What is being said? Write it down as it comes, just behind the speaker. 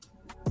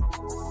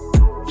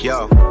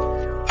Yo,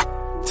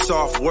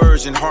 soft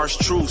words and harsh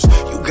truths.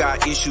 You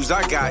got issues,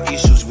 I got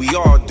issues, we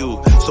all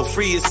do. So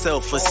free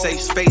yourself, a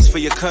safe space for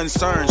your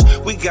concerns.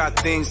 We got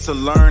things to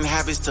learn,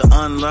 habits to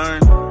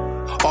unlearn.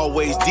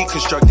 Always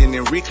deconstructing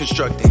and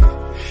reconstructing.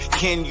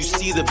 Can you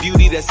see the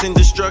beauty that's in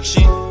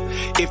destruction?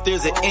 If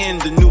there's an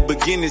end, the new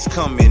beginning's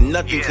coming.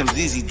 Nothing comes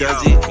easy,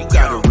 does it? You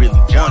gotta really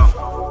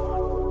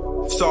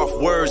want it.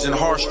 Soft words and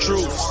harsh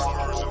truths.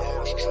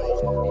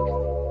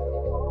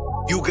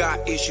 You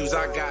got issues,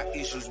 I got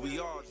issues, we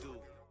all do.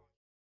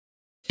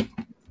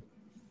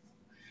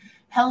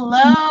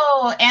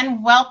 Hello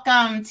and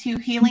welcome to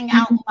Healing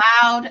Out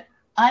Loud,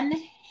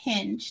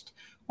 Unhinged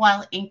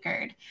While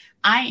Anchored.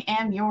 I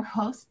am your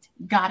host,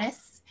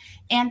 Goddess,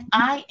 and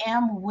I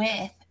am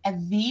with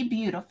the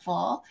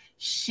beautiful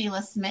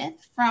Sheila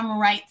Smith from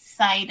Right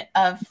Side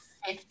of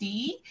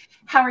 50.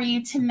 How are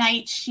you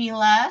tonight,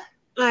 Sheila?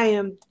 I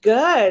am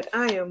good.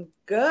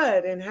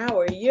 And how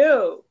are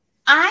you?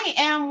 I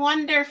am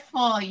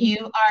wonderful.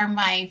 You are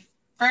my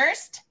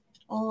first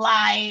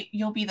live.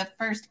 You'll be the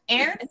first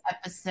aired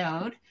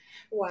episode.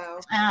 Wow.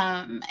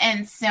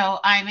 And so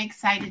I'm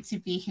excited to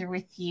be here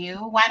with you.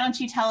 Why don't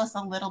you tell us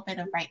a little bit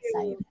of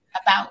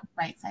about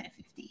Right Side of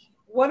 50?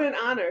 What an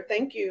honor.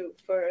 Thank you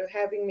for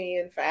having me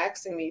and for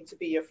asking me to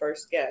be your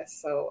first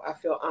guest. So I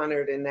feel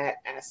honored in that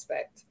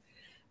aspect.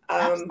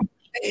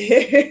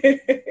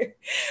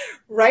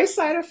 Right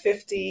Side of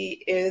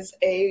 50 is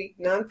a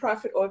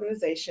nonprofit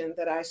organization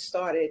that I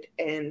started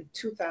in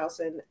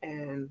 2000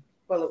 and,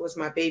 well, it was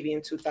my baby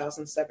in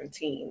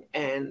 2017,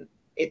 and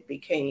it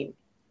became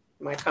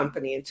my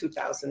company in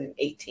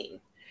 2018.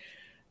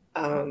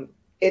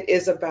 It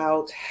is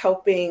about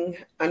helping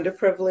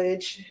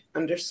underprivileged,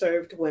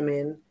 underserved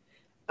women,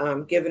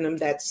 giving them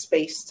that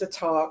space to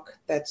talk,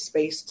 that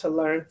space to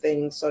learn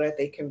things so that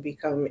they can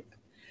become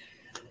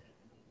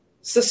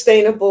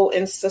sustainable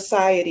in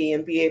society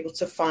and be able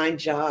to find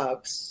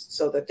jobs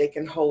so that they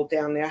can hold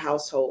down their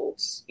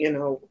households, you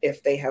know,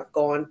 if they have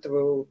gone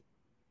through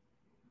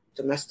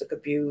domestic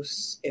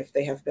abuse, if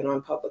they have been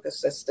on public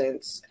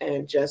assistance,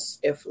 and just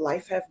if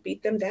life have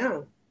beat them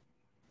down.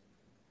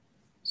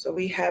 So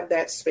we have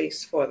that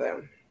space for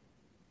them.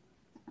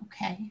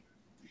 Okay.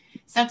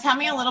 So tell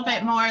me a little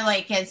bit more,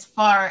 like, as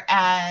far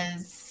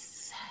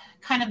as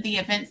kind of the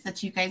events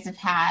that you guys have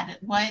had,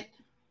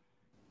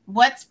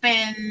 what's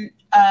been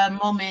a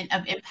moment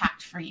of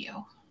impact for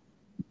you?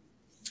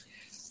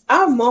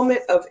 Our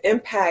moment of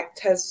impact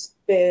has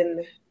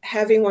been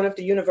having one of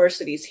the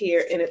universities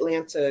here in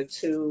Atlanta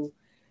to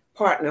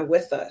partner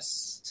with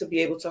us to be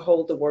able to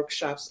hold the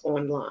workshops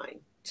online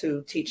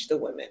to teach the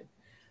women.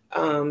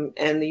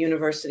 And the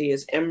university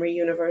is Emory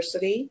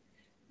University,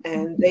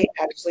 and they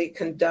actually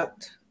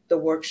conduct the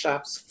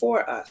workshops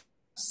for us.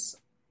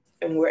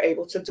 And we're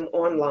able to do them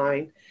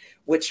online,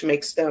 which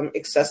makes them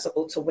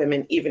accessible to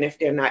women, even if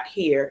they're not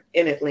here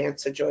in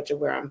Atlanta, Georgia,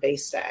 where I'm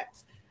based at.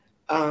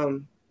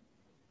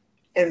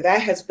 And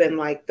that has been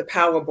like the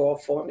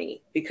Powerball for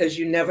me, because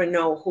you never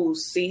know who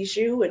sees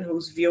you and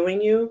who's viewing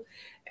you.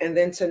 And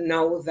then to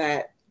know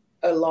that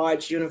a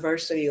large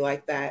university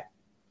like that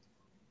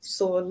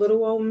saw a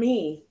little old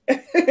me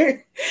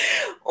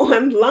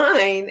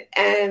online,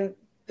 and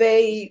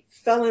they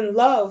fell in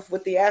love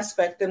with the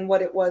aspect and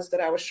what it was that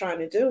I was trying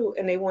to do,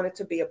 and they wanted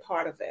to be a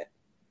part of it.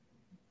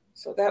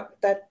 So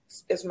that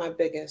is my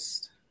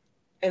biggest.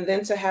 And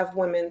then to have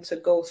women to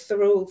go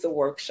through the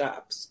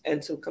workshops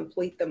and to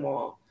complete them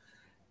all.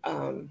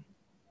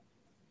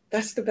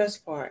 That's the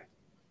best part.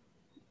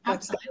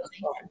 That's Absolutely. the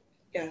best part.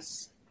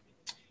 Yes.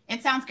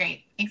 It sounds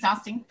great.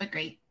 Exhausting, but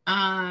great.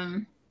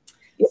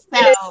 It's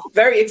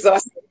very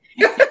exhausting.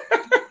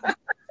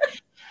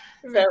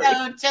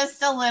 So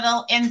just a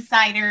little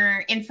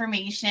insider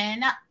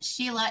information.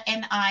 Sheila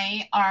and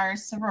I are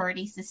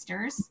sorority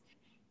sisters,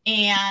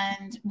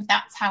 and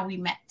that's how we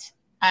met.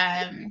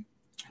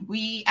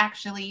 We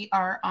actually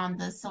are on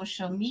the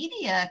social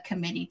media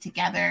committee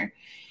together,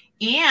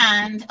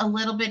 and a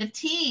little bit of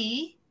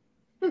tea.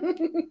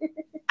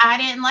 I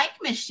didn't like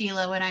Miss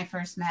Sheila when I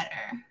first met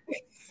her.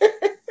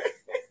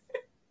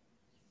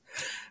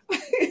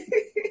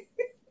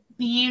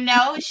 You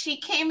know, she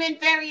came in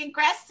very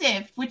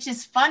aggressive, which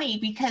is funny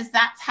because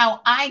that's how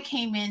I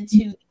came into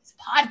these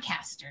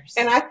podcasters.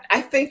 And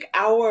I think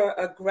our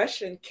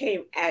aggression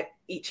came at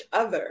each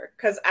other,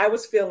 because I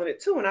was feeling it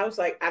too. And I was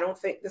like, I don't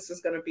think this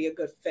is going to be a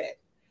good fit.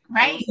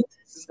 Right.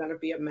 This is going to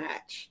be a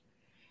match.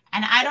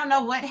 And I don't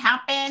know what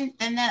happened.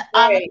 Then the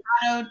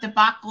avocado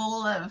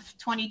debacle of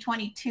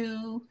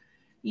 2022,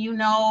 you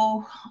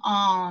know,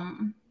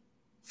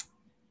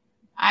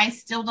 I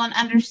still don't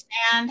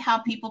understand how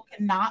people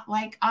cannot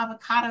like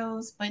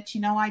avocados, but,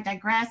 you know, I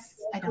digress.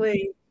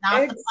 Exactly.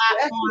 I don't, not the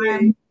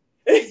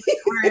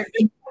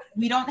platform.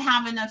 We don't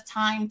have enough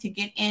time to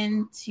get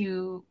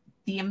into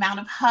the amount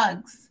of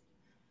hugs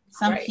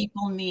some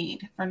people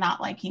need for not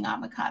liking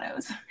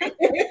avocados.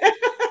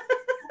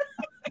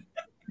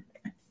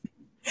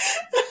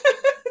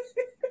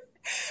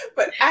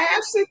 But I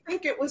actually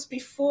think it was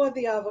before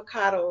the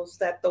avocados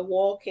that the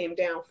wall came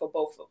down for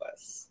both of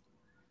us.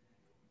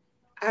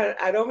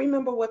 I don't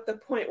remember what the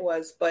point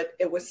was, but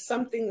it was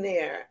something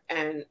there,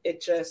 and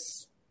it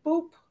just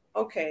boop.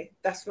 Okay,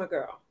 that's my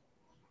girl.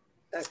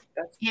 That's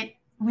it.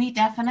 We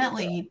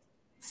definitely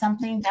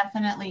something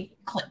definitely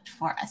clicked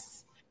for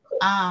us.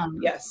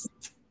 yes.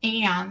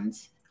 And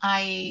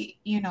I,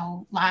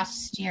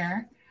 last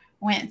year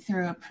went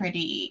through a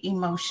pretty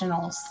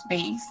emotional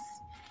space.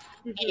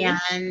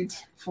 Mm-hmm. And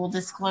full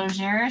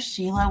disclosure,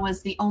 Sheila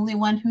was the only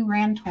one who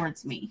ran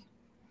towards me.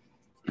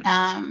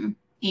 And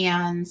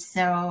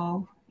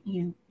so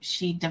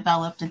she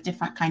developed a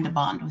different kind of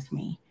bond with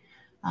me.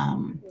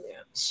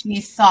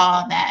 She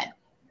saw that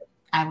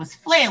I was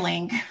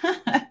flailing.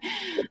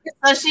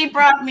 So she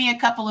brought me a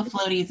couple of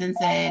floaties and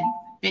said,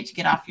 bitch,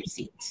 get off your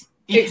seat.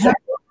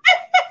 Exactly.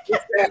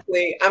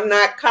 Exactly. I'm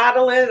not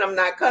coddling. I'm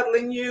not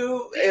cuddling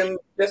you. I'm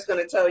just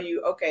going to tell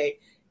you, okay,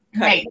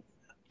 right.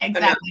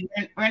 Exactly.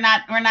 We're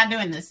not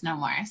doing this no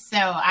more. So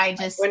I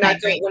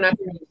greatly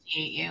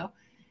appreciate you.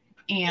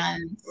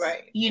 And,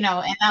 right. And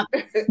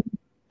that's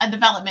a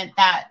development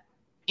that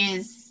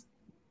is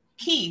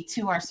key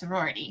to our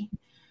sorority.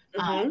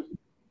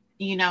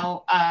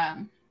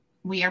 Mm-hmm.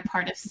 We are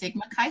part of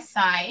Sigma Chi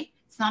Psi.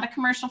 It's not a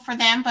commercial for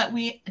them, but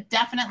we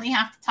definitely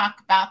have to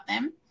talk about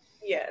them.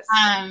 Yes.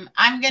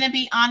 I'm going to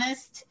be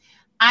honest.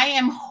 I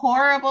am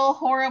horrible,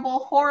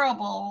 horrible,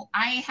 horrible.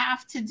 I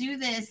have to do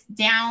this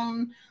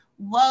down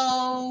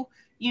low.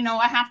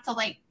 I have to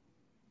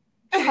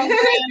program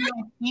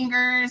my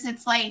fingers.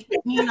 It's like,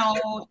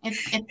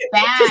 it's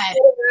bad. It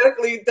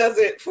automatically does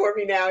it for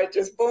me now. It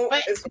just boom,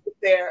 it's right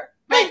there.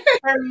 But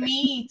for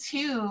me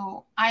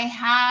too, I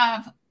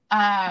have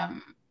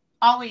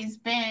always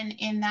been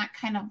in that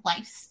kind of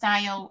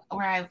lifestyle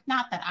where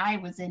not that I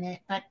was in it,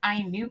 but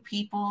I knew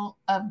people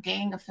of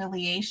gang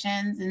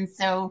affiliations. And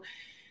so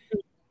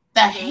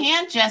the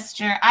hand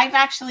gesture, I've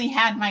actually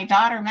had my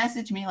daughter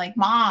message me like,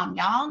 Mom,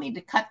 y'all need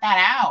to cut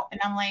that out. And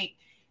I'm like,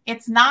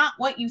 it's not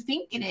what you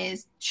think it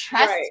is.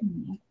 Trust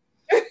me.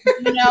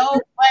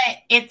 But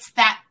it's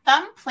that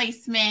thumb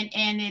placement,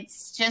 and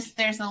it's just,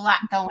 there's a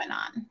lot going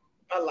on.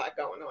 A lot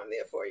going on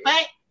there for you.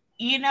 But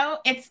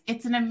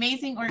it's an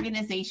amazing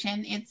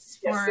organization. It's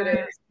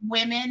for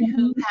women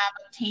who have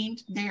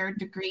obtained their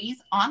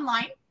degrees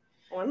online,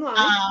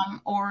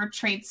 or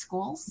trade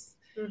schools.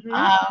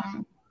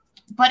 Mm-hmm.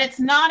 But it's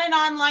not an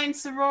online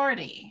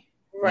sorority.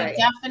 Right.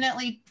 We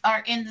definitely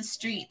are in the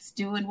streets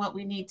doing what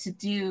we need to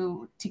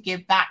do to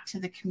give back to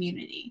the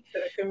community,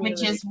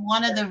 which is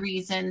one of the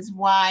reasons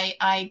why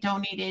I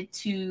donated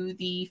to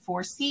the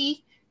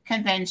 4C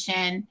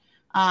convention,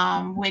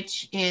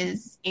 which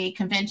is a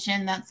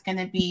convention that's going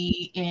to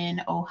be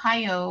in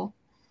Ohio,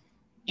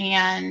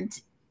 and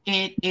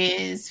it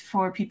is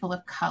for people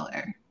of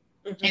color.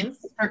 Mm-hmm.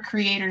 It's for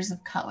creators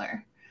of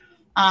color.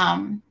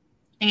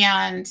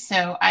 And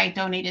so I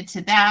donated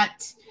to that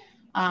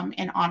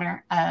in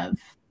honor of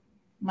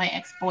my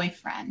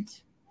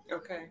ex-boyfriend.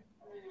 Okay.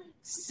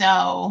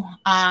 So,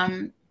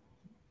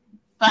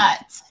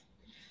 but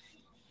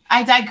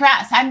I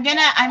digress. I'm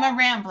a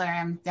rambler.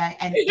 I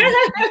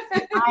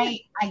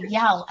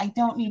yell. I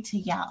don't need to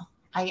yell.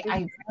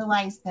 I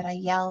realize that I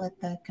yell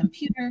at the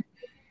computer,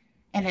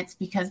 and it's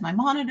because my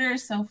monitor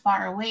is so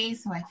far away.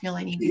 So I feel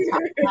I need to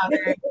talk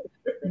louder.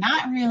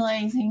 Not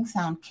realizing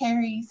sound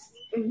carries.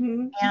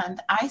 Mm-hmm.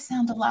 And I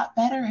sound a lot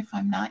better if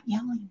I'm not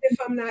yelling. If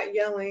I'm not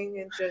yelling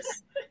and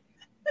just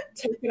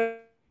take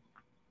it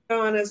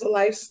on as a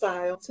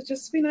lifestyle to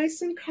just be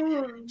nice and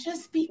calm.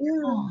 Just be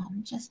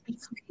calm. Just be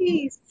calm.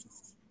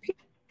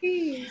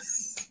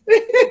 Peace.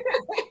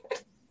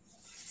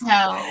 So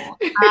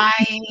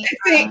I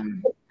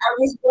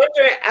was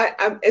wondering,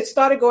 it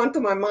started going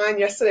through my mind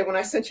yesterday when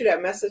I sent you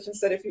that message and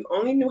said, if you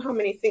only knew how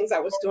many things I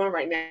was doing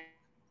right now.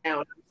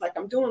 It's like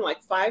I'm doing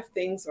like 5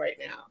 things right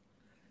now.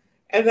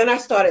 And then I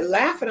started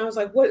laughing. I was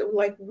like,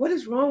 what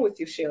is wrong with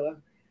you, Sheila?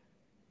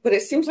 But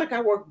it seems like I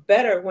work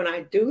better when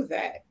I do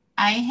that.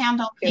 I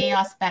handle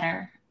chaos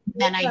better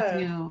than I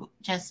do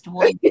just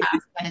one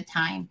task at a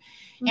time.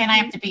 Mm-hmm. And I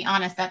have to be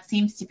honest, that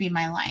seems to be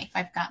my life.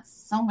 I've got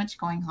so much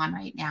going on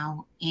right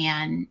now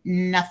and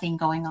nothing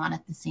going on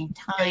at the same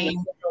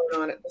time.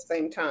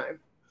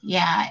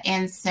 Yeah.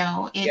 And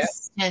so it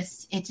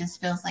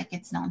just feels like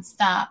it's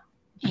nonstop.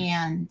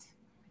 And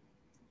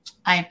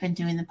I've been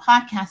doing the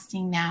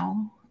podcasting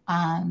now.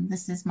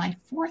 This is my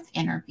 4th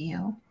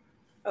interview.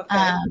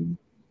 Okay.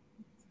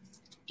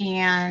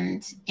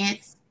 And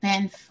it's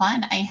been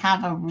fun. I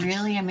have a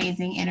really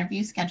amazing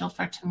interview scheduled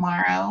for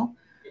tomorrow.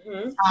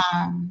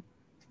 Mm-hmm.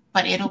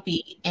 But it'll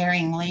be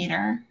airing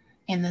later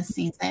in the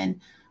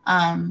season.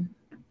 And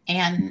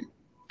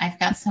I've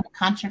got some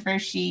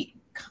controversial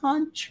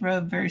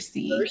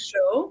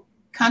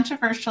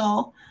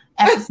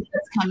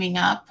episodes coming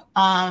up.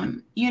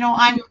 I'm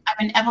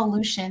an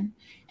evolution.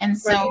 And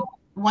so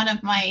one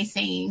of my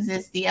sayings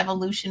is the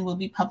evolution will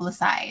be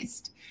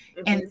publicized.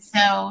 Mm-hmm. And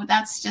so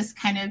that's just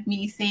kind of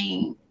me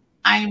saying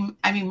I'm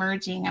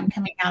emerging. I'm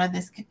coming out of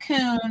this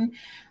cocoon.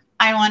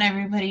 I want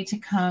everybody to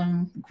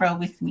come grow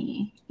with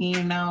me,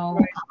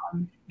 Right.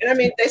 And I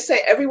mean, they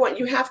say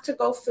you have to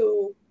go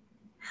through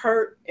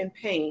hurt and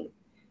pain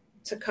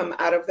to come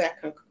out of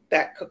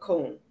that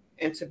cocoon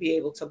and to be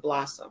able to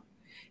blossom.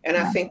 And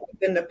I think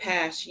within the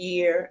past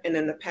year and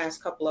in the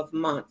past couple of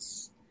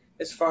months,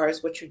 as far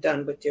as what you've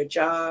done with your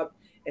job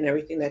and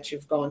everything that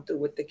you've gone through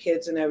with the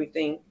kids and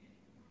everything,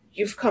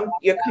 you're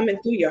coming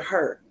through your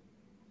hurt,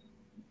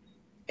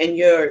 and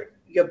you're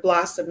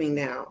blossoming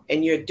now,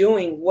 and you're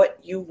doing what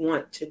you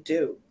want to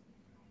do.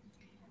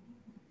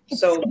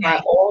 So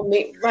by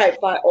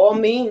all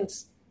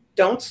means,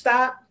 don't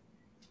stop,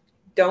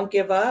 don't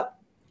give up.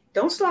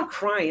 Don't start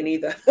crying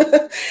either.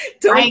 I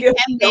can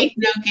make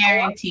no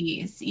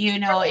guarantees,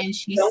 and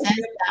she says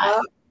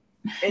that.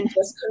 And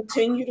just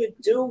continue to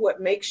do what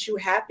makes you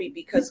happy,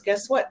 because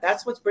guess what?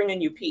 That's what's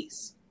bringing you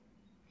peace.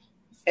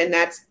 And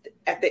that's,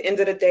 at the end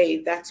of the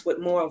day, that's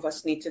what more of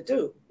us need to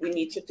do. We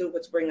need to do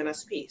what's bringing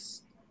us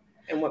peace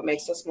and what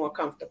makes us more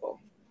comfortable.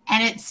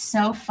 And it's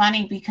so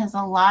funny because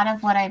a lot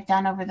of what I've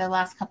done over the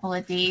last couple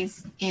of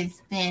days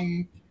is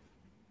been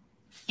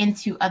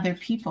into other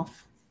people.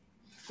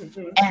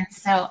 Mm-hmm. And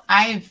so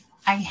I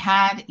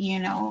had,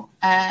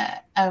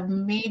 a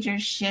major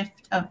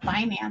shift of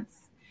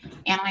finance,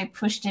 and I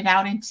pushed it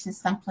out into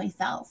someplace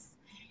else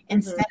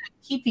instead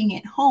of keeping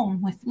it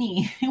home with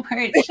me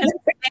where it should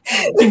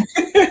be.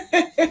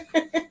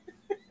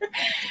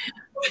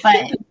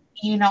 But,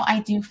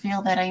 I do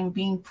feel that I'm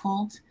being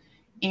pulled,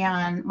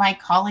 and my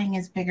calling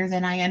is bigger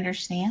than I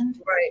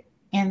understand. Right.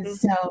 And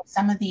so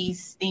some of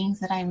these things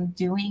that I'm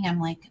doing, I'm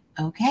like,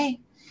 okay,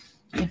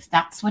 if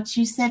that's what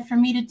you said for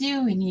me to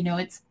do, and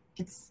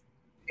it's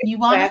you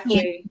want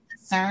me to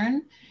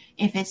discern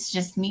if it's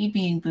just me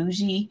being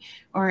bougie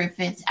or if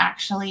it's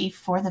actually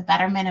for the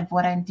betterment of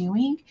what I'm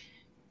doing.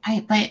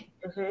 But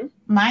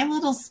my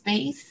little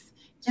space,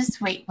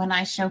 just wait when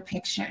I show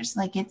pictures.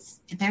 Like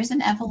there's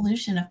an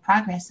evolution of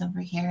progress over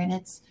here,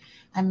 and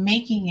I'm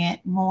making it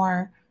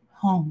more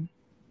home.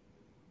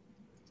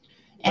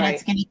 And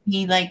it's going to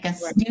be like a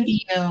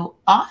studio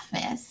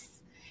office.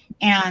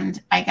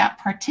 And I got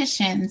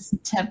partitions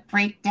to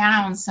break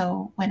down,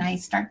 so when I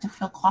start to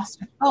feel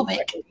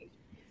claustrophobic,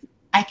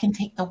 I can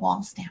take the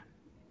walls down.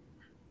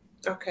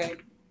 Okay.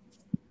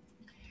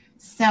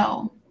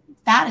 So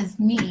that is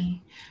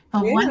me.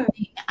 But one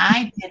thing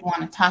I did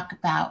want to talk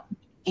about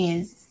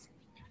is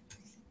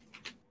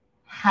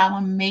how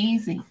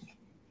amazing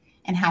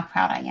and how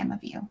proud I am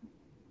of you.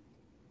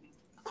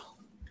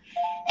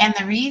 And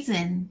the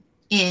reason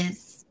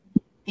is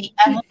the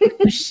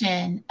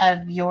evolution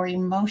of your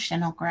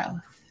emotional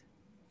growth.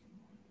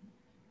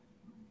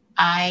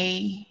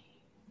 I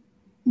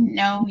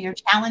know your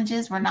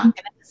challenges. We're not going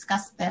to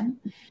discuss them,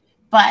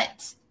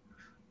 but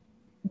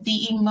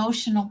the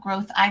emotional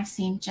growth I've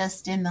seen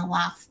just in the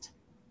last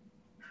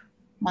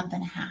month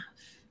and a half.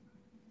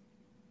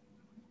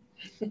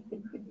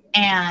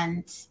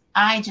 And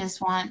I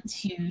just want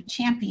to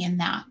champion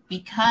that,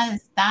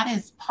 because that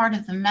is part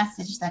of the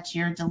message that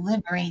you're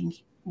delivering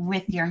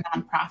with your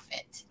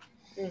nonprofit.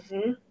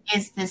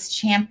 Is this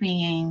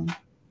championing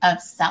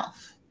of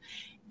self.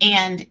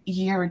 And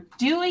you're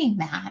doing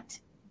that.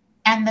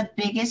 And the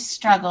biggest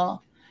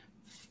struggle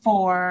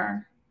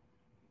for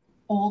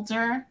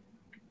older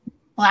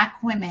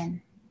Black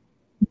women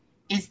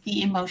is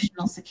the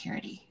emotional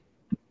security.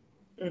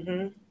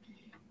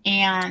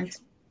 And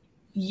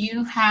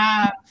you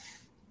have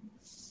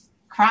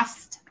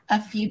crossed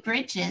a few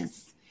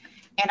bridges,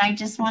 and I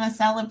just want to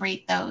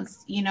celebrate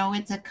those.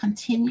 It's a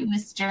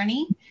continuous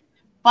journey,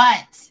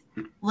 but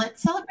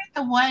let's celebrate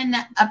the one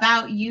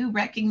about you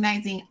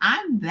recognizing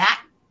I'm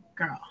that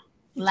girl.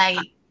 Like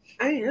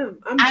I am.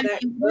 I'm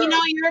that girl. We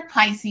know you're a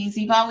Pisces.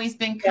 You've always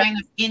been kind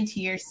of into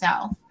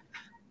yourself,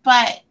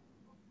 but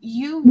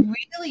you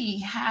really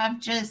have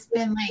just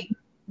been like,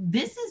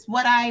 this is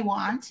what I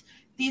want.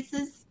 This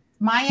is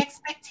my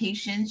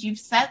expectations. You've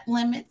set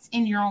limits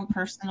in your own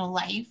personal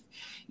life.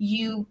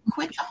 You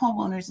quit the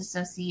homeowners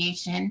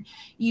association.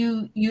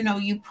 You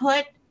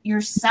put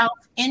yourself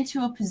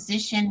into a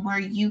position where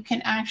you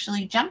can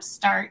actually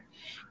jumpstart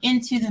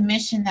into the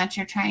mission that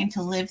you're trying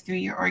to live through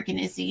your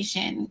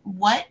organization.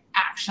 What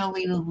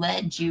actually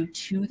led you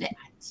to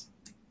that?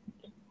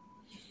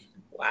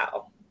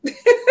 Wow.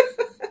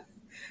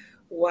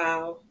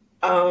 Wow.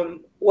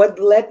 What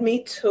led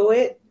me to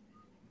it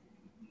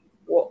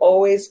will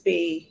always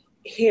be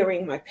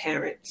hearing my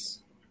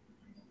parents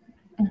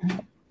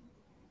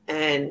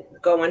and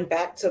going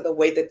back to the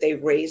way that they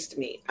raised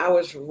me. I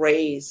was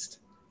raised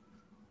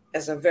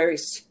as a very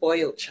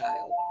spoiled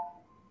child.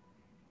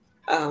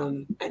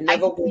 I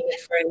never wanted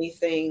for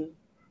anything.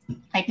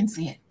 I can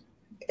see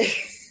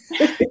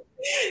it.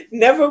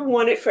 Never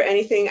wanted for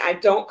anything. I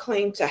don't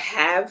claim to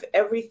have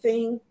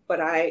everything, but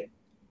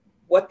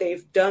what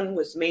they've done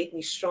was made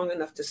me strong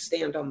enough to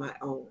stand on my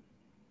own.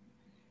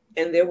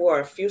 And there were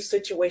a few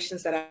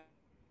situations that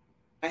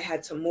I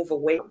had to move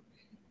away from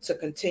to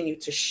continue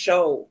to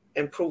show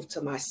and prove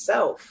to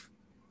myself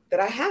that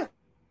I have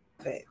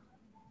it.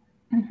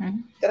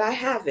 That I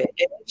have it.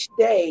 And each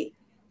day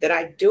that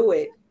I do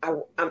it,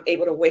 I'm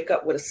able to wake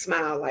up with a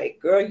smile like,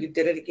 girl, you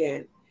did it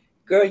again.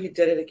 Girl, you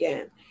did it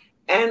again.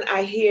 And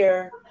I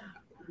hear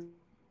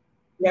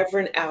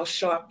Reverend Al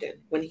Sharpton,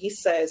 when he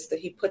says that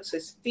he puts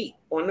his feet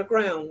on the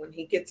ground when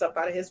he gets up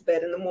out of his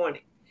bed in the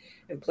morning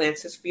and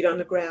plants his feet on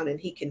the ground, and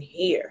he can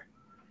hear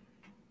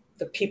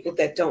the people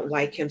that don't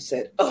like him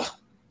said, "Oh,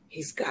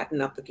 he's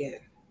gotten up again."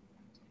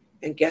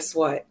 And guess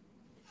what?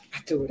 I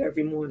do it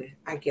every morning.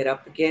 I get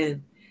up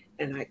again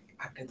and I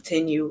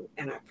continue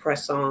and I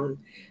press on,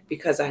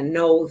 because I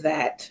know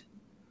that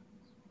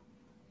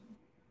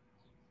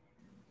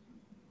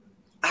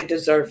I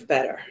deserve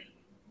better.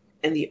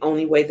 And the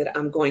only way that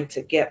I'm going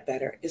to get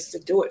better is to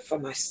do it for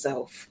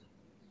myself.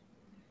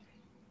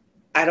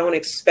 I don't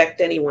expect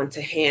anyone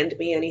to hand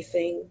me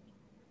anything.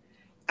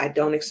 I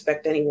don't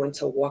expect anyone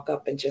to walk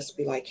up and just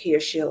be like, "Here,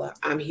 Sheila,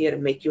 I'm here to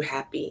make you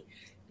happy."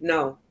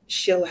 No,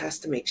 Sheila has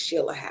to make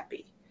Sheila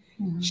happy.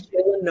 Mm-hmm.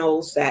 Sheila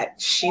knows that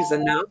she's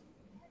enough.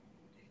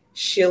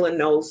 Sheila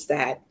knows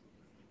that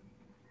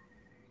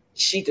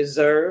she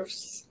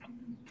deserves.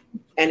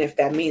 And if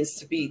that means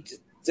to be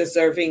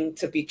deserving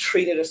to be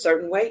treated a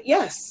certain way,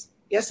 yes.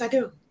 Yes, I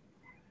do.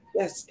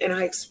 Yes, and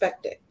I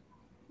expect it.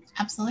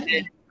 Absolutely.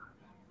 And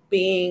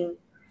being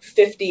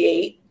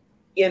 58,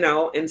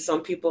 and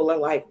some people are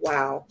like,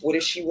 "Wow, what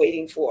is she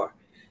waiting for?"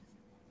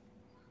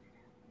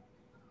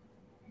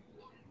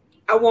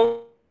 I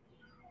won't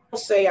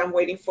say I'm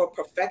waiting for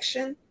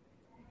perfection,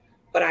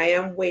 but I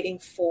am waiting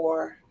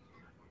for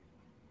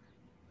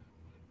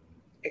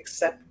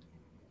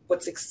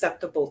what's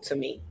acceptable to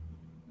me.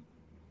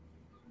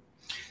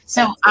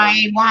 So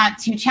I want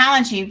to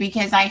challenge you,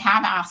 because I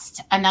have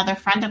asked another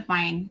friend of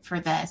mine for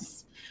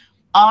this.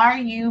 Are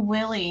you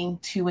willing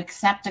to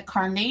accept a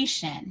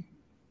carnation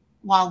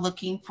while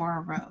looking for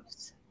a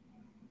rose?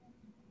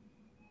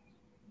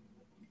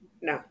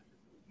 No.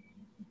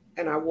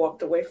 And I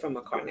walked away from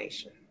a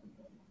carnation.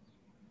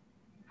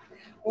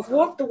 I've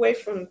walked away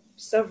from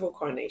several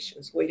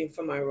carnations waiting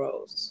for my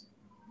rose.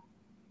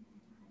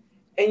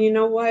 And you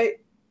know what?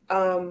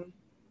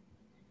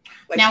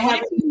 Now, what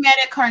if you met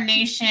a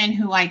carnation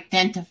who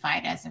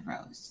identified as a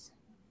rose?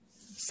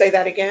 Say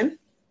that again.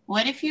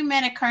 What if you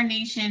met a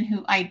carnation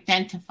who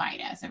identified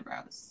as a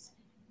rose?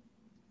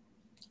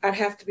 I'd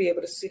have to be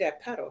able to see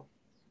that petal.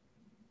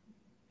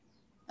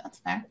 That's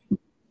fair.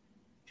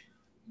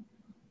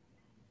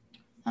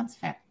 That's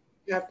fair.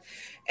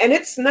 And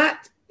it's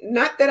not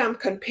that I'm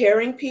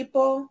comparing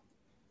people,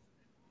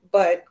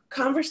 but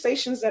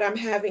conversations that I'm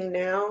having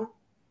now,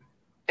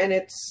 and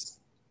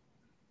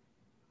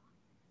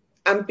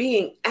I'm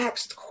being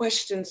asked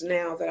questions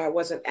now that I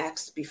wasn't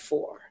asked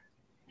before.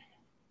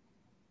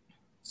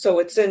 So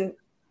it's in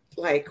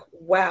like,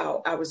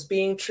 wow, I was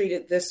being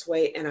treated this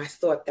way, and I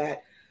thought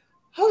that,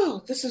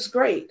 oh, this is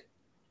great.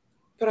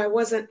 But I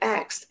wasn't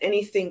asked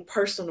anything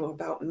personal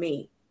about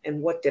me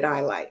and what did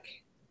I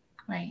like.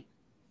 Right.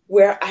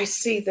 Where I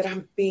see that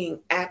I'm being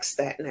asked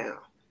that now.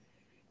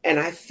 And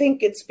I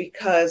think it's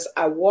because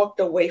I walked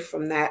away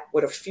from that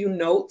with a few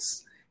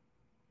notes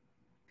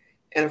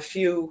and a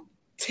few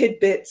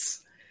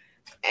tidbits,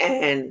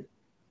 and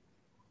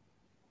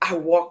I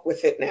walk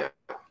with it now.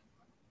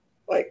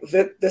 Like,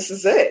 this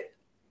is it.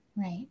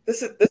 Right.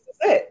 This is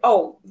it.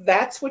 Oh,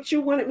 that's what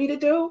you wanted me to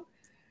do?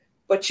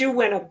 But you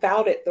went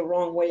about it the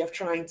wrong way of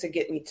trying to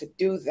get me to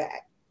do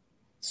that.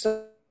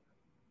 So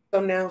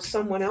now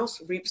someone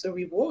else reaps the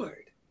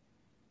reward.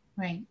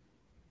 Right.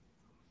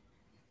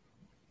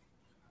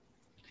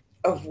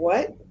 Of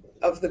what?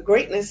 Of the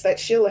greatness that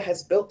Sheila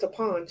has built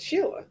upon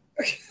Sheila.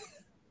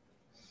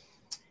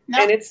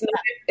 No. And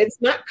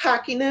it's not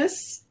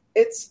cockiness,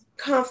 it's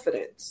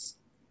confidence.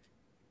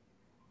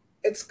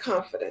 It's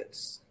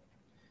confidence.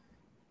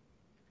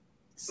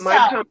 My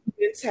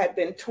confidence had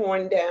been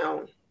torn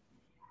down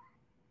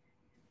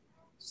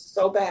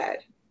so bad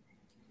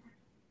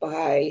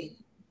by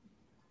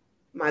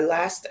my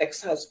last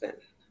ex-husband.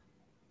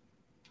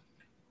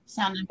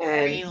 Sounded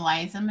very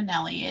Liza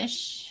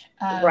Minnelli-ish.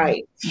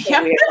 Right.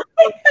 Yeah.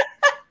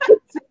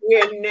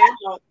 Where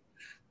now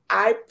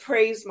I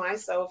praise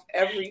myself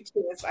every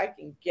chance I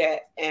can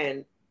get.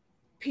 And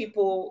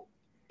people,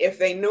 if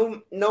they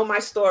know my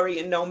story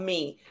and know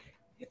me,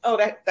 oh,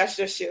 that's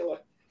just Sheila.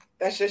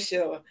 That's just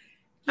Sheila.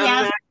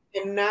 Yeah.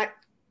 I'm not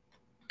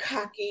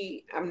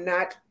cocky. I'm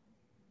not,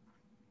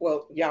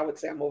 well, y'all would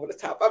say I'm over the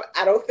top.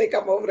 I don't think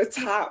I'm over the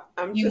top.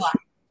 I'm just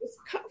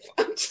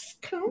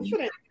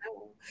confident.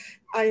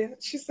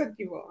 She said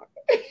you are.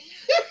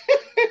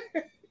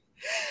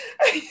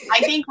 I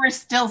think we're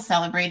still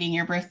celebrating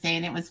your birthday,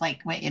 and it was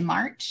like, what, in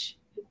March?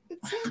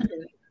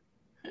 Exactly.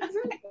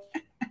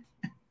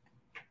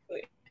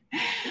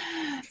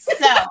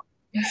 So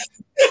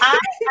I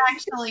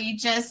actually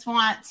just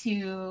want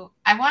to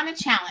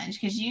challenge,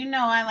 because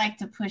I like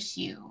to push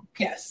you.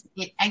 Yes.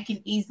 I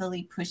can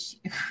easily push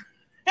you.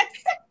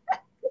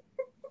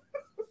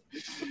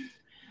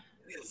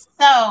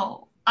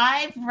 So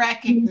I've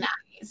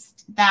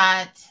recognized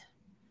that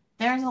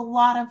there's a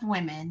lot of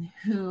women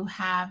who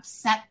have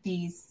set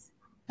these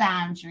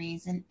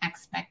boundaries and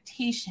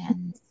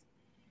expectations,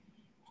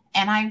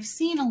 and I've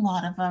seen a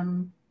lot of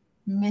them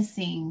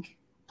missing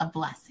a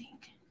blessing.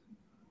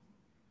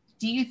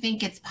 Do you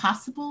think it's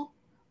possible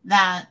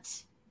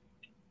that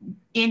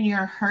in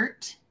your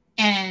hurt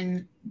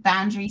and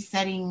boundary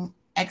setting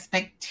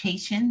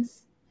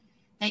expectations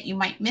that you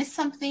might miss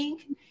something?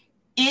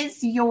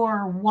 Is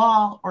your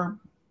wall or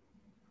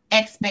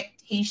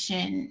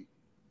expectation,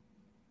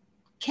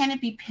 can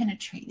it be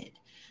penetrated?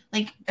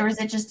 Like, or is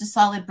it just a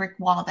solid brick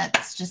wall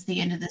that's just the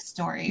end of the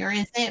story? Or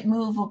is it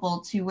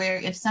movable to where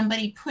if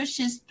somebody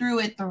pushes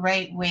through it the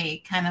right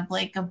way, kind of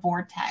like a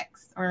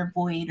vortex or a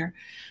void, or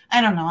I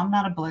don't know, I'm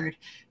not a blurred.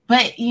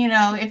 But, you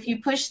know, if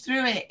you push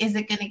through it, is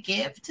it going to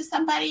give to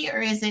somebody? Or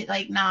is it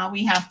like, nah,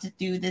 we have to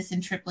do this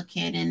in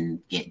triplicate and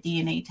get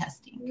DNA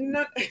testing?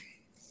 No.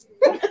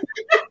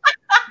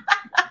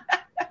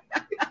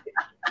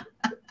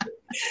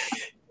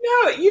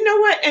 No, you know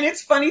what? And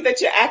it's funny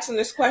that you're asking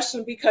this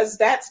question, because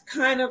that's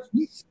kind of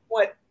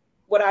what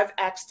I've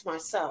asked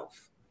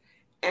myself.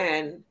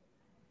 And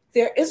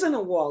there isn't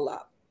a wall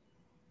up.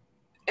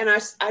 And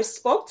I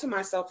spoke to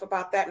myself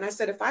about that. And I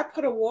said, if I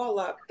put a wall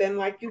up, then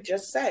like you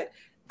just said,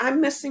 I'm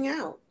missing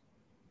out.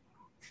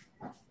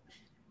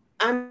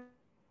 I'm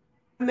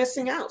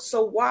missing out.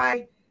 So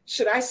why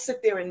should I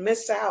sit there and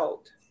miss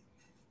out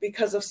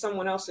because of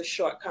someone else's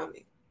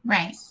shortcoming?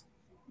 Right.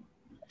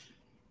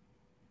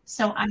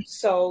 So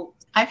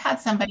I've had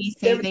somebody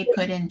say they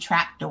put in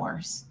trap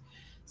doors.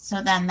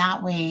 So then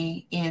that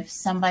way, if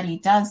somebody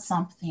does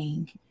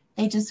something,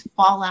 they just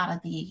fall out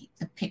of the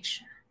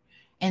picture,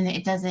 and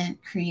it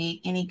doesn't create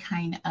any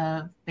kind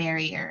of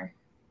barrier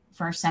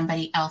for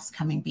somebody else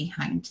coming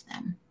behind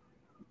them.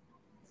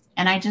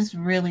 And I just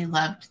really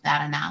loved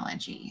that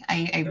analogy.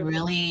 I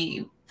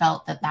really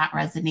felt that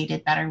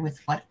resonated better with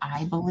what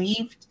I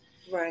believed.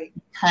 Right.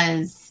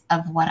 Because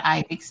of what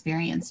I've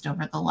experienced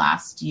over the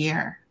last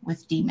year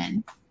with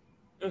Demon.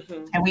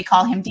 Mm-hmm. And we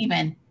call him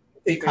Demon.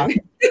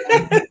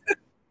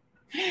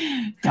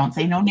 Don't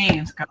say no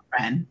names,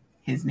 girlfriend.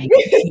 His name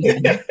is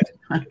Demon.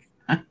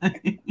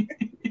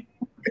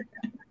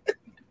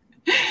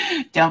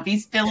 Don't be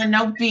spilling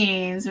no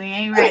beans. We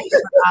ain't ready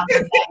for all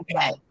of that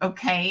yet,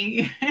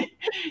 okay?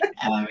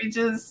 Let me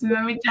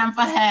jump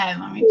ahead.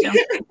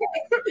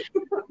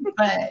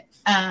 But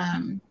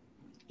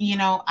you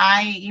know,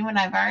 you and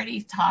I've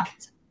already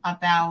talked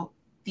about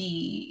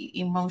the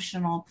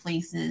emotional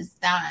places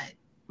that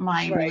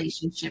my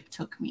relationship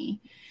took me.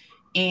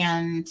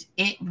 And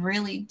it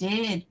really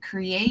did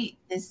create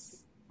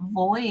this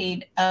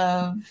void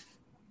of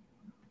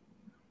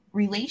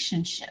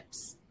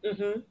relationships.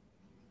 Mm-hmm.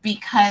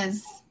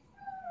 Because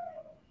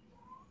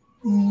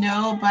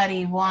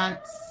nobody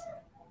wants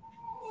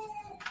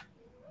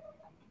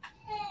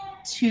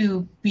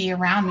to be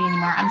around me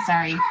anymore. I'm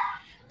sorry.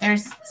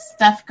 There's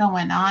stuff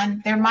going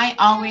on. There might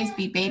always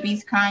be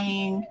babies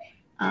crying.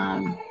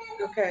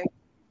 Okay.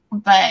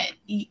 But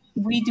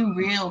we do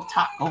real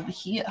talk over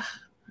here.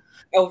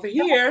 Over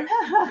here.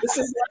 This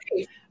is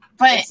life.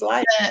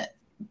 But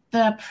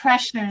the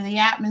pressure, the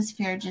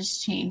atmosphere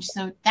just changed.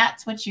 So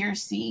that's what you're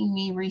seeing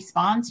me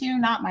respond to,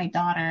 not my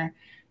daughter.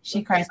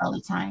 She cries all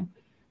the time.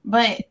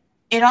 But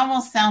it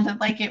almost sounded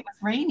like it was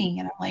raining.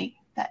 And I'm like,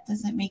 that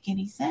doesn't make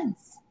any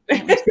sense.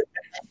 It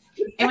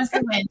was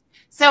the wind.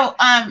 So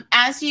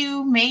as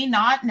you may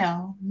not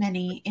know,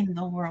 many in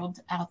the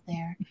world out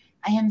there,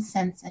 I am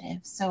sensitive.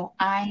 So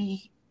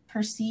I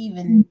perceive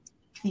and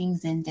take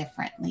things in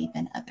differently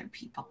than other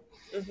people.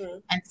 Mm-hmm.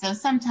 And so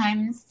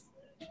sometimes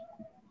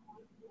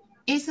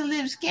it's a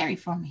little scary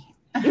for me.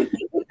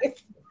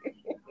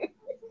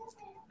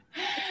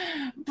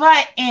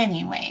 But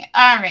anyway,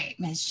 all right,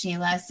 Miss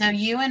Sheila. So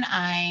you and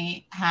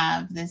I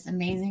have this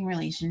amazing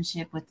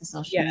relationship with the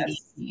social media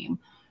team.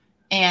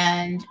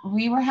 And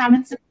we were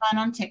having some fun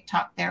on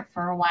TikTok there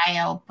for a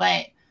while,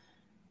 but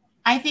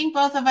I think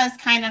both of us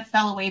kind of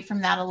fell away from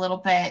that a little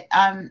bit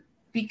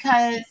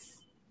because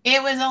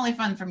it was only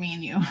fun for me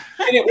and you. And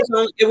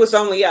it was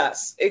only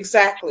us.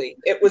 Exactly.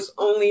 It was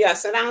only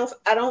us. And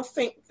I don't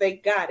think they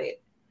got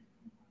it.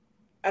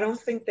 And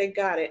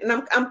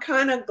I'm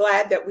kind of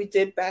glad that we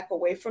did back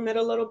away from it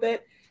a little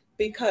bit,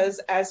 because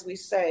as we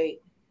say,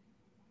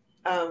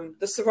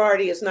 the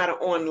sorority is not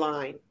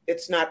online.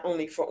 It's not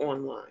only for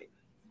online.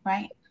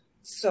 Right.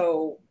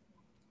 So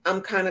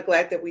I'm kind of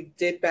glad that we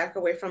did back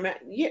away from it.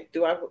 Yeah.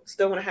 Do I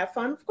still want to have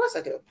fun? Of course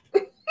I do.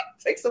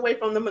 Takes away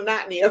from the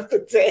monotony of the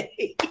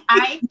day.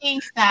 I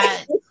think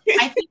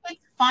it's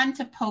fun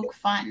to poke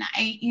fun.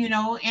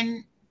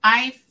 And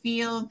I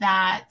feel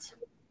that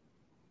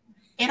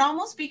it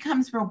almost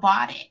becomes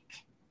robotic,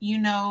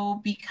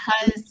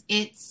 because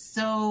it's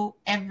so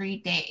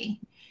everyday.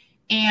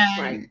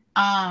 And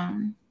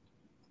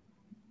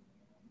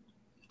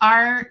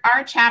Our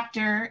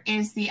chapter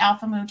is the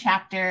Alpha Mu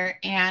chapter,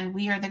 and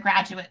we are the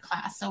graduate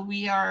class. So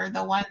we are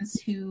the ones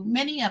who,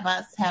 many of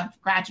us have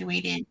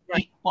graduated.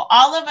 Right. Well,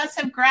 all of us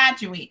have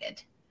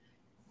graduated.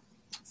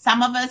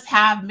 Some of us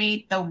have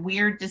made the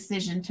weird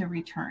decision to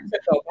return.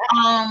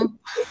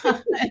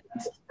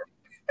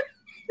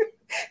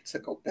 To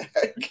go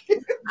back.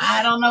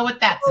 I don't know what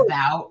that's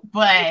about,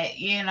 but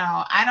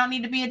I don't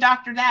need to be a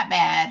doctor that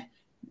bad.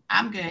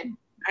 I'm good.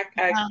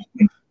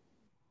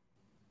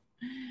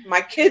 My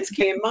kids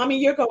came, Mommy,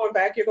 you're going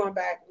back.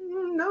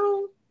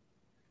 No,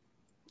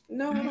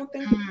 No, I don't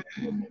think.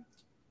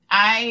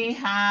 I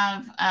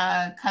have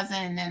a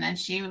cousin, and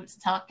she was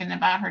talking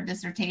about her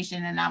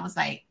dissertation, and I was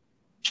like,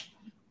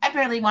 I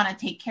barely want to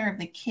take care of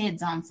the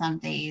kids on some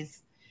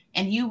days,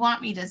 and you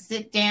want me to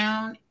sit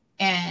down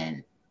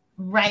and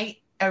write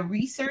a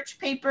research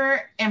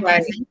paper and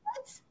Right. present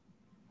it?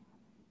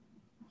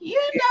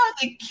 You know,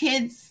 the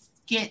kids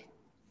get,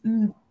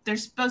 they're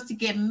supposed to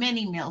get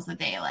mini meals a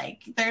day.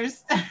 Like,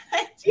 there's not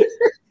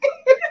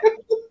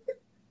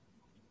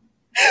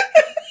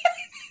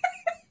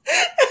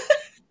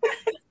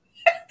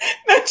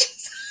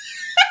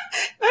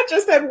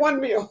just that one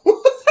meal.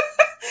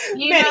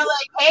 you know,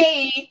 like,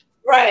 hey,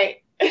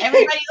 right.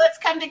 everybody, let's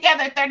come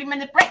together.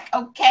 30-minute break.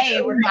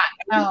 Okay, we're not.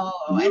 No,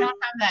 I don't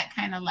have that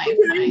kind of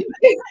lifetime.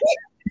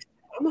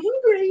 I'm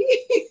hungry.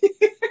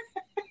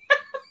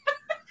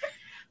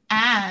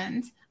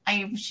 And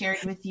I've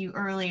shared with you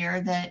earlier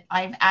that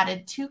I've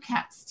added 2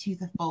 cats to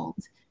the fold.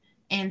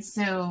 And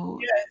so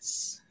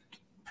yes,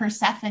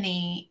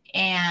 Persephone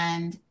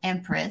and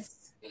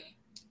Empress,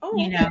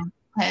 okay. you know,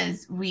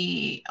 because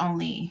we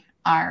only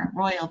are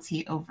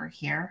royalty over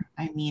here.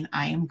 I mean,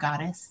 I am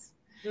goddess.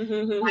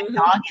 My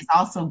dog is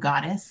also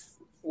goddess.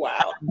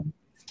 Wow.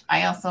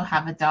 I also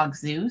have a dog,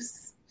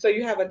 Zeus. So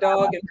you have a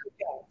dog and 2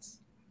 cats.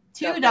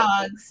 2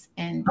 dogs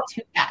and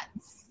 2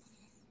 cats.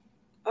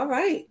 All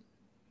right.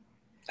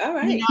 All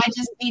right. You know, I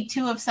just need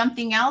 2 of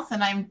something else,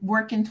 and I'm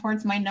working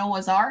towards my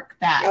Noah's Ark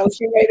bag. I was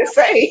ready to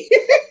say.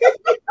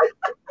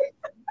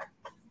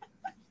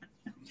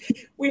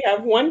 We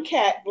have 1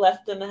 cat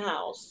left in the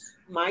house.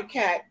 My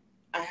cat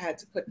I had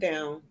to put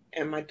down,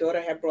 and my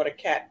daughter had brought a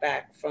cat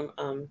back from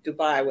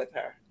Dubai with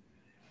her.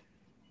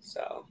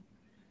 So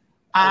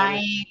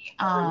I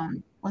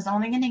was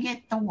only going to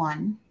get the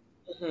 1,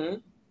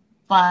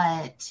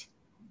 but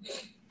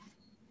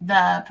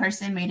the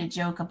person made a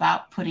joke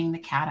about putting the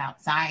cat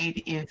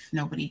outside if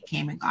nobody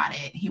came and got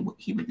it. He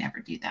would never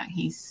do that.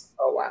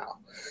 Oh wow.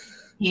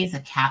 He's a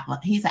cat.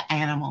 He's an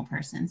animal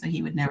person, so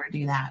he would never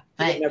do that.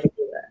 But never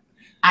do that.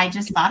 I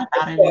just thought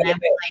about it, and I was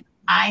like,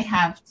 I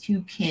have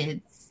 2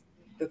 kids,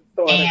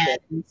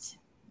 and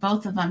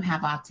both of them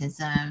have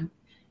autism,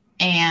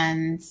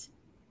 and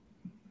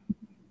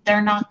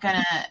they're not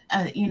gonna,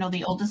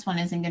 the oldest one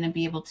isn't gonna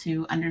be able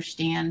to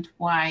understand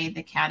why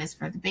the cat is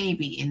for the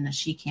baby and that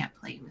she can't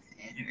play with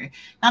it, or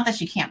not that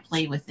she can't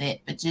play with it,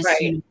 but just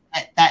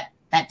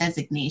that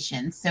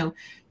designation. So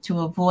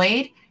to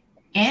avoid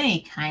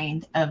any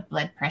kind of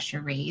blood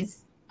pressure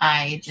raise,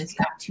 I just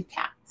got 2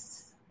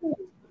 cats.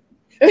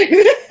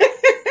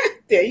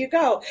 There you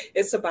go.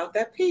 It's about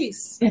that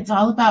peace. It's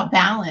all about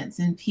balance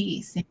and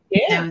peace. And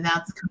so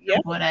that's kind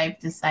of what I've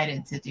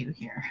decided to do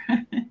here.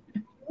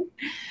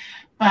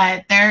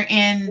 But they're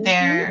in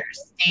their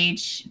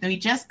stage. We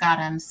just got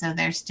them, so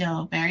they're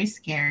still very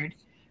scared.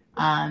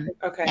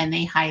 Okay. And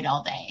they hide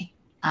all day.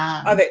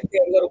 Are they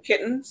little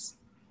kittens?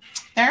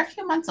 They're a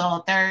few months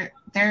old. They've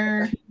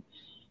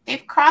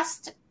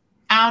crossed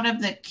out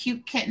of the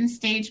cute kitten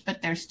stage,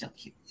 but they're still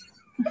cute.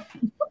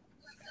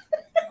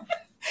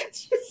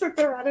 She said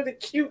they're out of the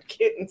cute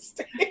kitten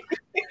stage.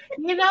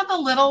 You know, the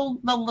little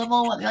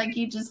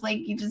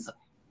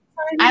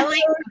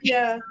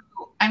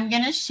I'm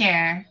gonna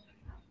share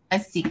a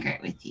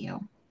secret with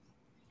you.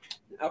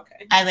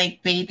 Okay. I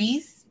like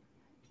babies,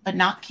 but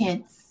not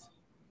kids.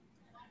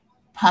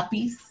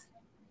 Puppies,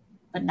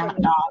 but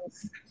not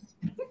dogs.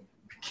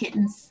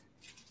 Kittens,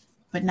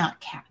 but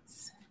not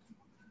cats.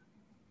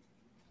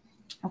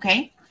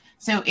 Okay?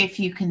 So if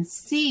you can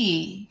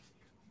see,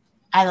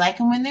 I like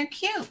them when they're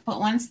cute, but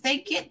once they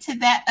get to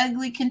that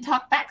ugly can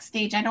talk back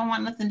stage, I don't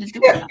want nothing to do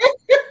with them.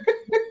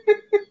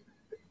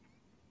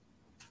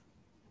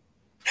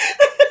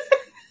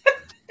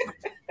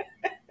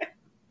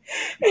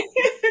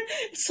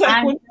 It's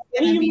like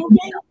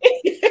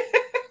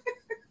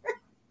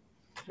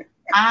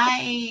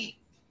I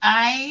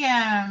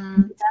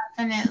am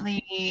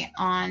definitely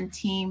on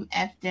team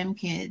F them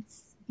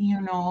kids,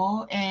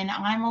 and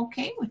I'm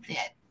okay with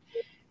it.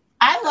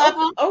 I love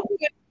them.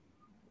 Okay.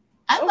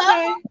 I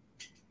love them.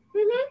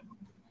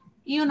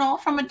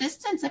 From a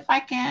distance if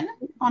I can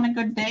on a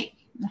good day.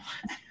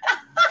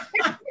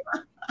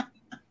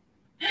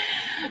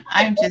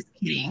 I'm just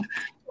kidding.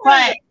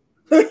 But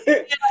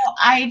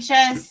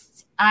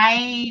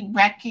I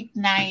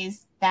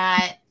recognize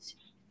that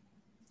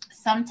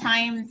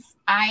sometimes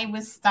I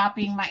was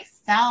stopping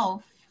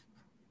myself.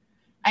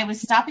 I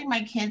was stopping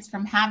my kids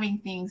from having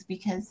things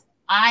because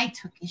I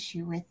took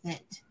issue with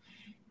it.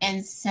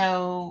 And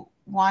so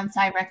once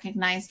I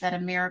recognized that a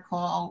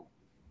miracle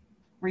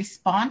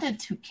responded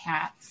to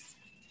cats,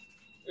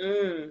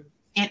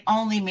 it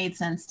only made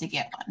sense to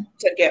get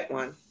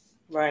one.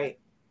 Right.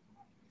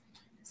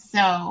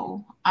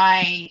 So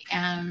I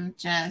am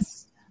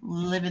just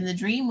living the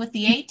dream with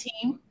the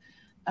A-team,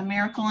 a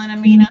Miracle and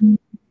Amina.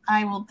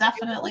 I will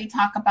definitely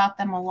talk about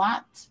them a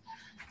lot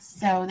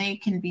so they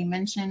can be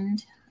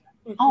mentioned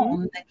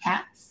on the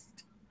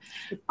cast.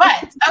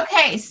 But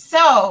okay,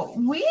 so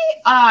we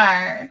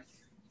are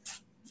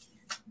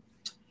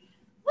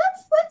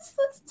let's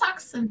talk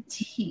some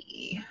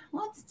tea.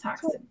 Let's talk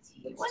some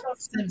tea.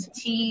 What's some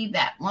tea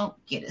that won't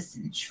get us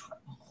in trouble?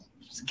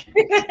 Just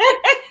kidding.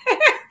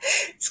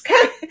 It's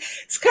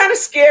kind of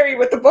scary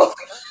with the both.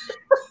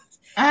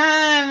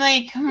 I'm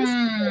like,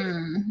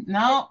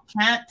 no,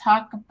 can't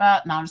talk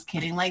about. No, I'm just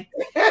kidding. Like,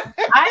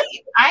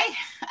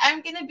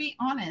 I'm gonna be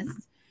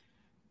honest.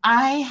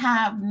 I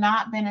have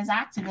not been as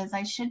active as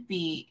I should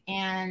be,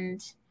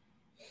 and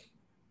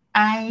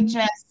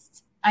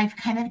I've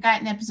kind of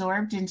gotten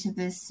absorbed into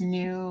this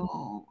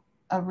new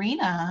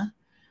arena.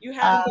 You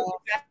haven't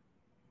been as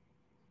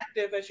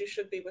active as you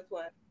should be with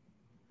what?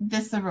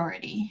 The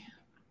sorority.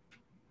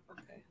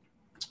 Okay.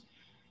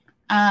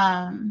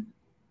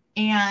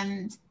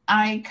 And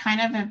I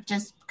have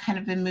just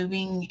been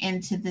moving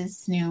into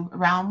this new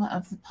realm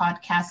of the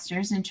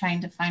podcasters and trying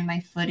to find my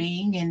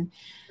footing and,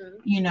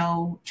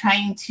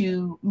 trying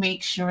to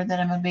make sure that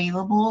I'm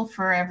available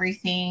for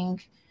everything.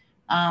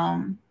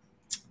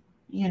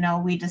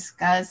 We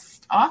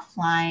discussed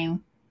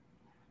offline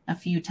a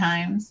few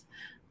times.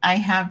 I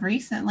have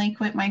recently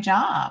quit my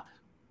job.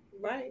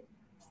 Right.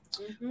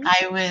 Mm-hmm.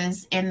 I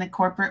was in the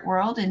corporate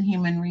world in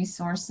human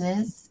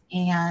resources,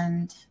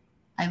 and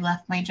I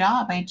left my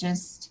job.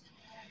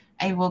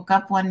 I woke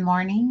up one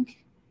morning,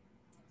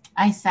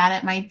 I sat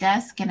at my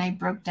desk, and I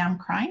broke down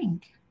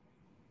crying.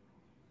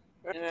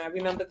 And I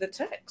remember the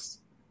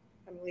text.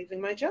 I'm leaving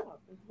my job.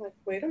 I'm like,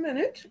 wait a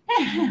minute.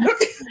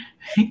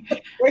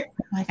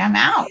 Like, I'm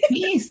out.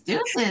 Peace,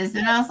 deuces.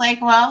 And I was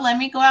like, well, let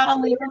me go out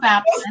on leave of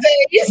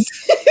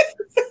absence.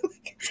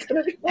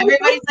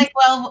 Everybody's like,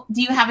 well,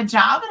 do you have a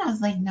job? And I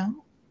was like,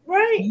 no.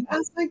 Right. I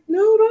was like,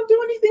 no, don't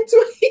do anything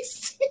to me.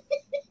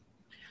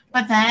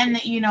 But then,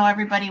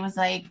 everybody was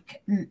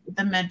like,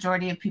 the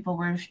majority of people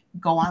were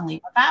go on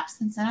leave of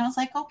absence. And I was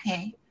like,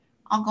 okay,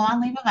 I'll go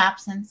on leave of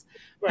absence.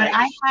 Right. But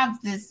I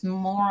have this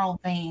moral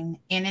vein,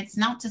 and it's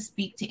not to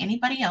speak to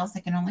anybody else.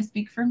 I can only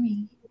speak for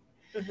me.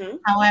 Mm-hmm.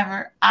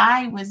 However,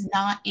 I was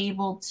not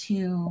able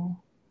to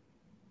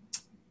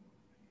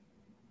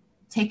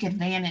take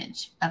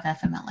advantage of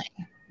FMLA.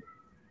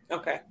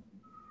 Okay.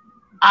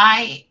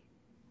 I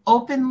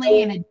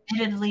openly and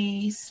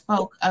admittedly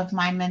spoke of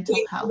my mental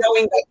health.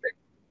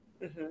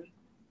 Mm-hmm.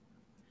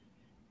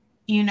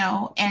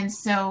 And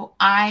so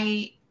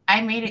I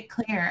made it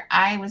clear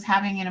I was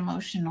having an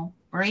emotional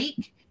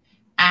break,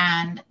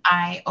 and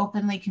I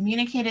openly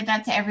communicated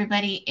that to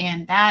everybody,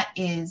 and that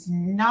is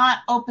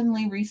not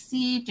openly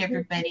received.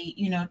 Everybody,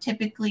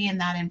 typically in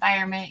that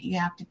environment, you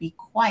have to be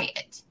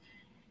quiet,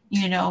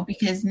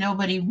 because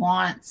nobody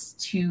wants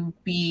to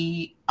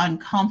be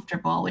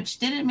uncomfortable, which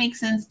didn't make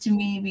sense to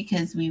me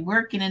because we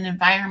work in an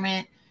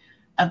environment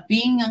of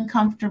being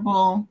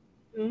uncomfortable.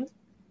 Mm-hmm.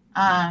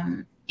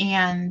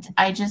 And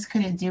I just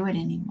couldn't do it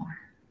anymore.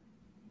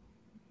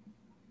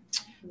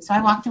 So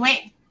I walked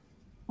away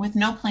with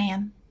no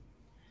plan,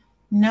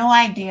 no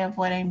idea of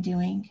what I'm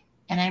doing.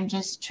 And I'm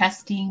just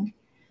trusting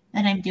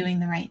that I'm doing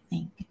the right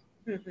thing.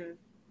 Mm-hmm.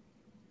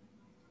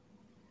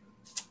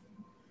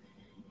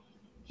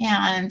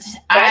 And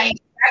that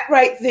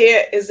right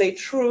there is a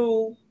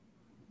true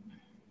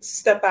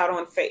step out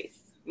on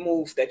faith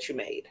move that you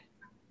made.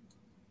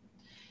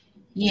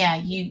 Yeah,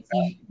 you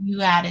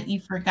added,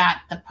 you forgot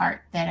the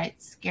part that it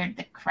scared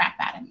the crap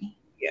out of me.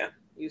 Yeah,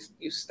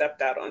 you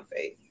stepped out on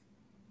faith.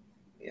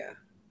 Yeah.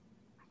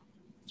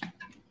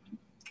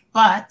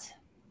 But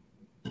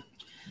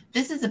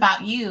this is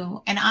about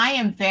you, and I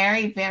am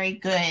very, very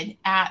good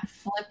at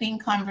flipping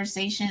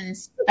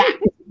conversations back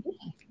to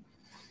me.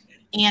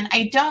 And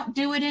I don't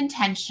do it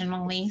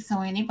intentionally,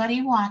 so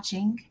anybody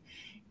watching,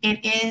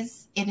 it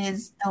is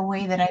the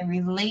way that I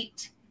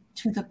relate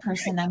to the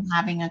person I'm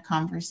having a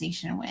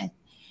conversation with.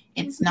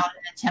 It's not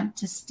an attempt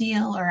to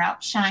steal or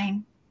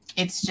outshine.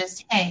 It's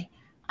just, hey,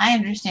 I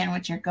understand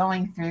what you're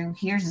going through.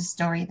 Here's a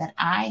story that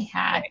I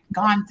had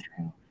gone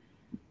through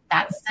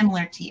that's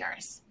similar to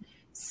yours.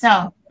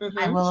 So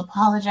I will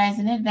apologize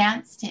in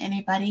advance to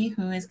anybody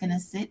who is going to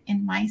sit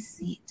in my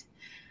seat.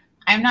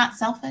 I'm not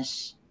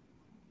selfish.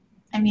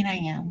 I mean, I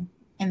am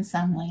in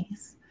some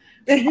ways.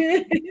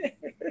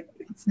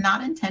 It's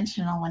not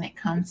intentional when it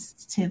comes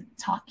to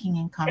talking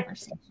and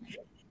conversation.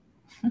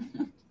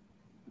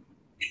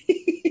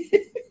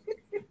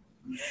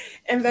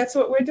 And that's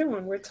what we're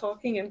doing. We're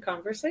talking in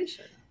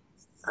conversation.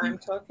 I'm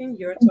talking,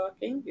 you're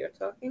talking, you're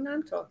talking,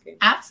 I'm talking.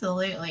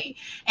 Absolutely.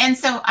 And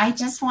so I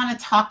just want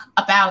to talk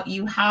about,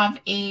 you have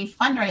a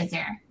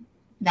fundraiser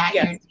that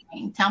you're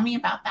doing. Tell me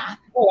about that.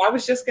 Oh, I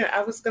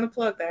was going to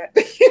plug that.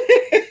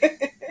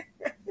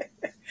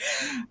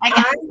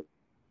 I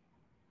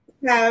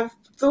have,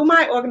 through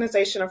my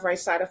organization of Right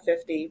Side of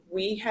 50,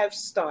 we have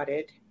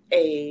started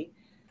a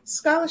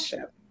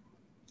scholarship,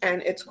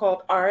 and it's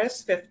called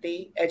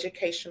RS50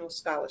 Educational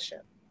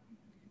Scholarship.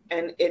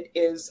 And it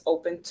is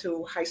open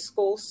to high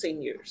school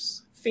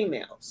seniors,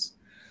 females,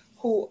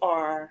 who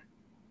are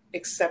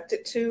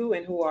accepted to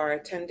and who are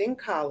attending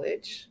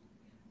college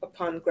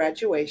upon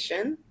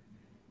graduation.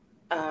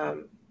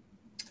 You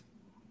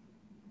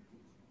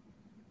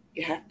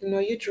have to know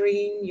your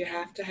dream. You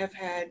have to have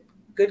had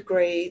good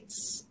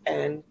grades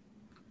and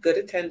good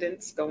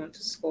attendance, going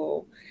to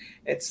school.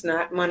 It's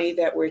not money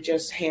that we're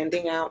just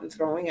handing out and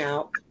throwing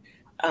out.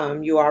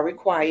 You are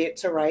required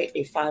to write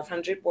a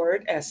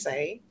 500-word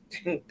essay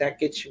that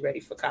gets you ready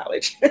for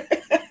college.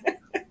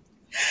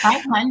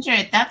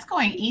 500. That's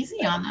going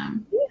easy on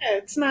them. Yeah,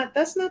 that's not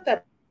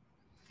that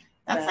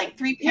That's bad. like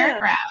 3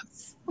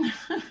 paragraphs.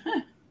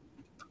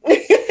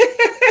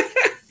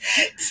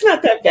 It's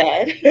not that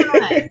bad.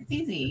 Yeah, it's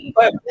easy.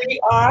 But we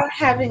are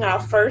having our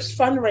first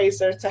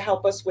fundraiser to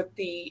help us with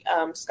the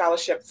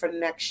scholarship for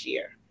next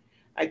year.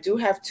 I do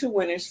have 2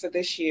 winners for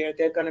this year.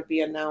 They're going to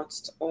be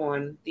announced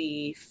on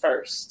the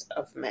 1st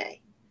of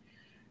May.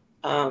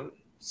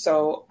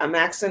 So I'm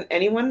asking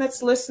anyone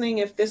that's listening,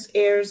 if this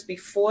airs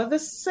before the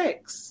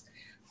 6th,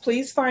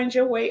 please find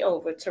your way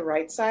over to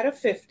Right Side of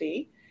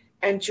 50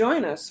 and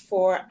join us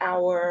for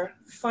our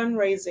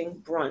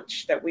fundraising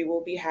brunch that we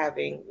will be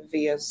having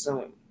via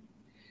Zoom.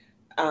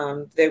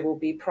 There will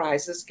be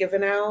prizes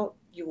given out.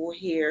 You will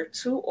hear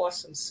 2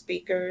 awesome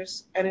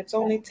speakers, and it's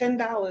only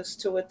 $10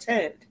 to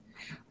attend.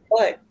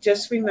 But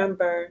just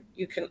remember,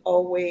 you can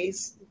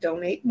always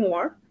donate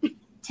more.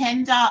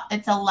 $10.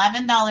 It's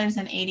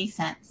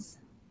 $11.80.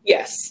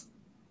 Yes,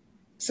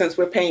 since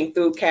we're paying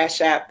through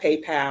Cash App,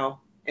 PayPal,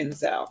 and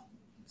Zelle,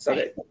 so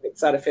Right. that Right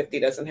Side of 50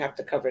 doesn't have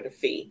to cover the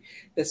fee.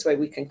 This way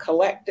we can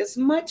collect as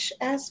much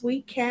as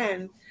we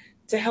can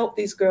to help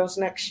these girls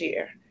next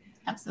year.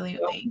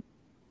 Absolutely.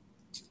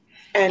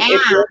 And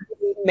it will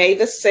be May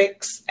the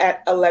 6th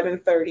at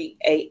 11:30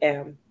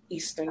 a.m.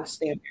 Eastern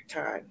Standard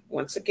Time.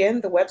 Once again,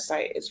 the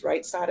website is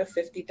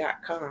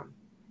rightsideof50.com.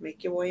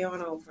 Make your way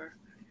on over.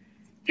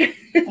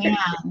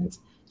 And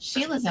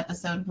Sheila's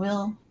episode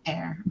will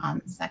air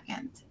on the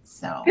 2nd,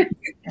 so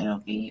it'll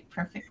be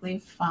perfectly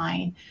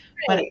fine.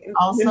 But Right.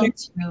 also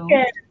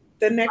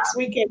The next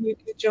weekend you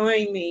can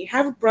join me.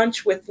 Have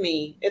brunch with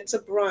me. It's a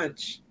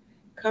brunch.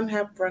 Come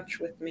have brunch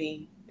with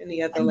me and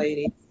the other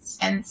ladies.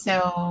 And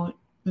so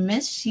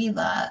Miss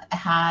Sheila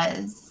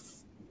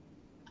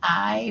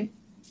I've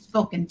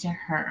spoken to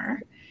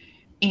her,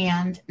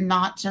 and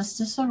Not Just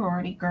a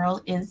Sorority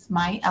Girl is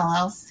my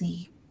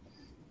LLC.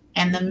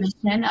 And the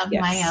mission of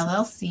my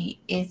LLC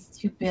is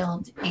to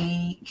build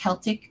a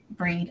Celtic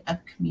braid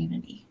of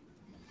community.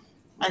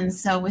 And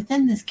so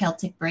within this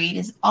Celtic braid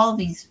is all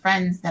these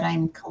friends that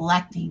I'm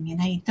collecting.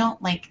 And I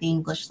don't like the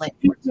English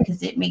language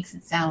because it makes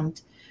it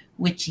sound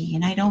witchy,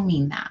 and I don't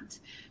mean that.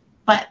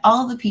 But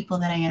all the people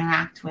that I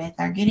interact with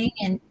are getting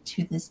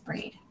into this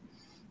braid.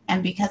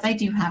 And because I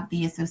do have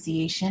the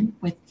association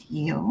with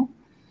you,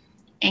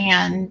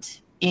 and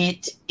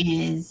it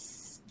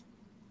is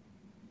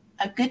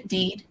a good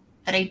deed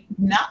that I'm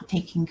not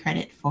taking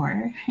credit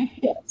for,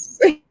 Yes.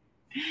 I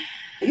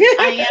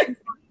am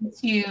going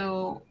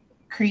to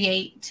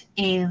create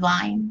a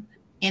line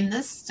in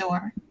the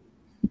store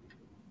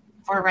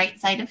for Right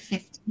Side of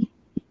 50.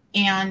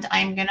 And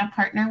I'm going to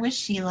partner with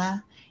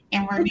Sheila,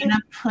 and we're going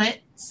to put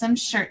some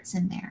shirts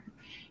in there.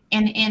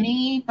 And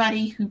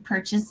anybody who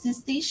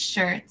purchases these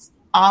shirts,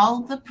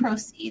 all the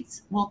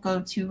proceeds will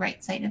go to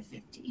Right Side of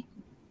 50.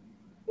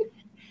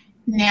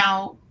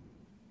 Now,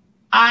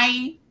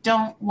 I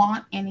don't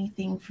want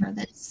anything for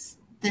this.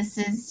 This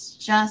is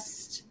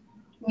just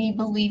me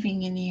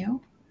believing in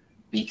you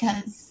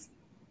because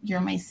you're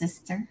my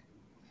sister.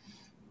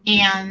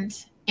 And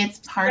it's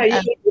part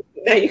of...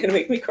 Now you're going to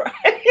make me cry.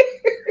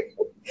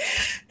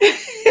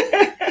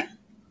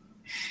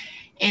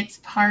 It's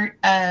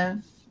part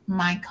of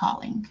my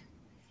calling.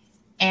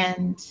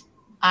 And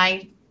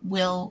I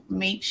will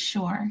make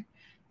sure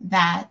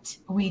that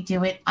we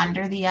do it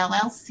under the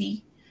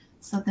LLC.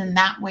 So then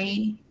that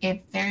way,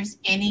 if there's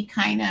any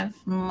kind of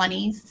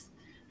monies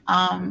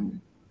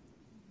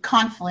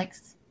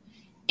conflicts,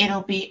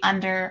 it'll be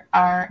under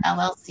our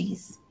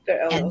LLCs.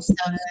 And so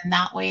then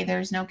that way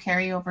there's no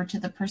carryover to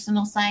the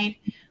personal side.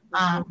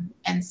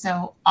 And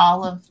so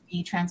all of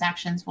the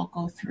transactions will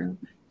go through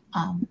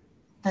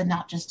the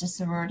Not Just a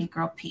Sorority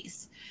Girl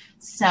piece.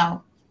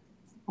 So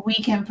we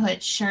can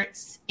put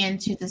shirts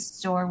into the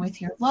store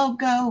with your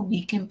logo.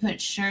 We can put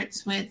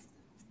shirts with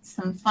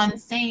some fun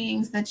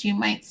sayings that you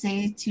might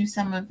say to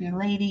some of your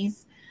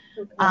ladies.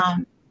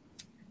 Okay.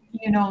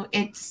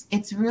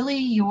 It's really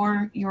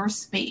your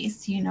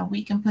space.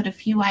 We can put a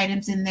few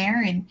items in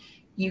there and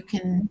you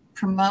can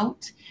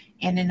promote.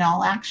 And in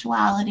all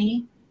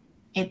actuality,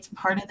 it's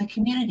part of the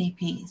community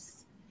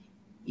piece.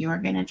 You are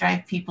going to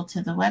drive people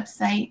to the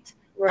website.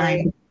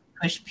 Right.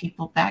 Push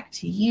people back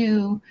to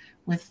you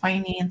with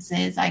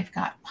finances. I've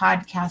got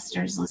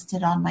podcasters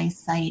listed on my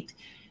site.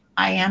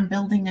 I am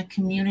building a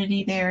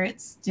community there.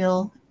 It's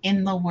still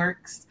in the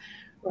works,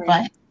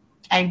 but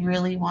I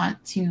really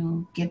want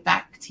to give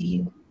back to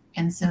you.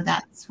 And so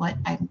that's what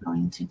I'm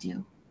going to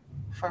do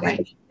for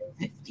Right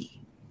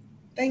 50.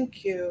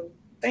 Thank you.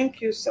 Thank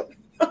you so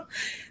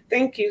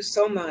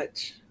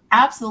much.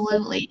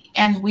 Absolutely.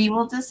 And we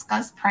will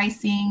discuss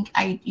pricing.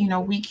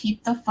 We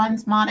keep the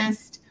funds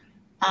modest.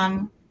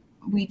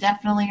 We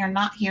definitely are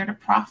not here to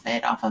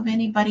profit off of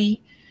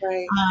anybody.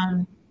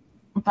 Right.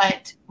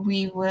 But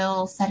we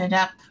will set it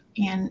up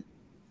and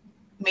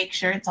make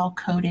sure it's all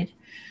coded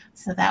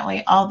So that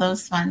way all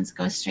those funds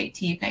go straight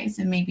to you guys,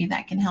 and maybe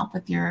that can help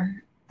with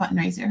your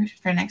fundraiser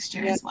for next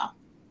year as well.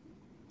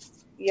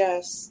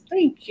 Yes.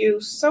 Thank you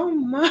so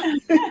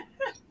much.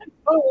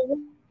 Oh,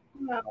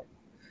 wow.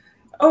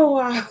 Oh,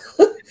 wow.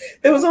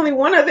 There was only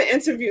one other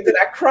interview that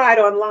I cried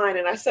online,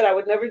 and I said I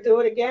would never do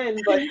it again,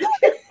 but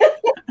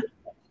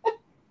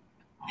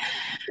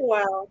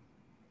wow.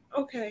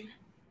 Okay.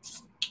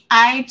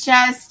 I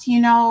just,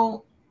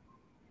 and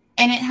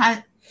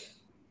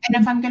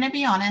if I'm going to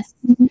be honest,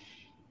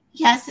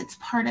 yes, it's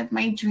part of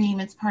my dream.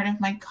 It's part of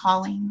my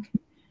calling.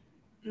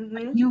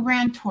 But you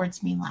ran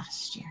towards me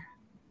last year.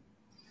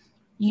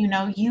 You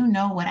know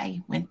what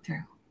I went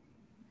through.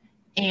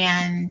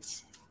 And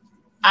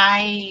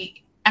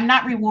I'm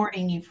not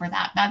rewarding you for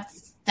that.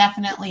 That's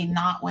definitely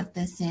not what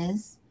this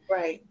is.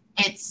 Right.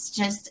 It's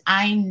just,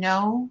 I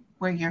know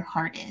where your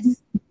heart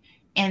is.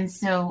 And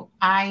so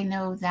I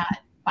know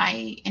that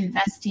by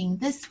investing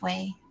this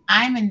way,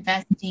 I'm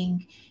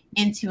investing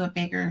into a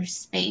bigger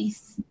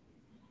space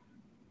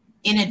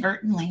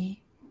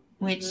inadvertently,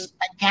 which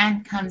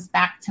again comes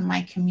back to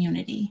my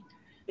community.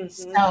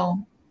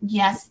 So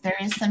yes, there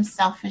is some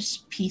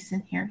selfish piece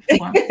in here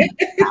for me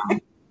as well.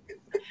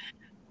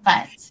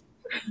 But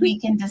we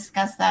can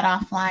discuss that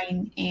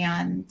offline.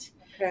 And,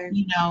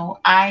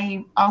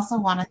 I also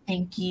want to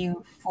thank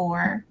you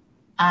for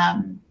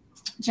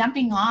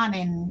jumping on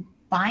and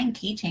buying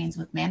keychains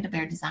with Manda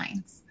Bear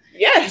Designs.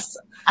 Yes.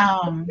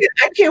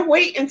 I can't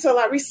wait until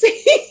I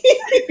receive.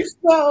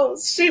 So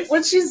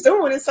what she's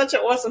doing is such an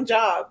awesome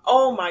job.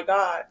 Oh my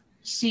God.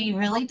 She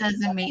really does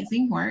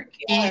amazing work.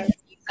 Yes. If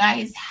you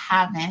guys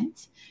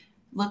haven't,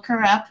 look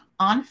her up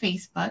on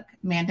Facebook,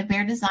 Manda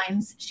Bear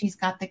Designs. She's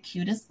got the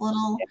cutest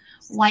little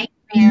white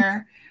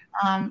bear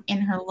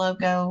in her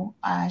logo.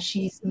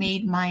 She's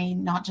made my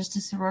Not Just a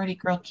Sorority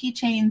Girl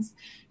keychains.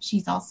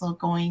 She's also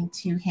going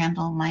to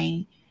handle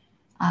my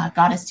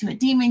Goddess to a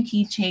Demon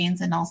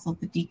keychains, and also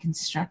the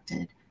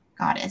deconstructed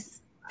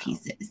goddess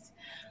pieces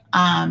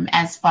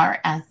as far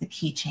as the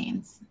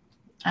keychains.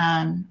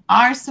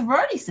 Our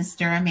sorority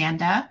sister,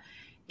 Amanda,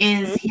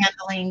 is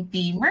handling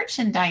the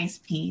merchandise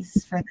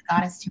piece for the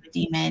Goddess to a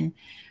Demon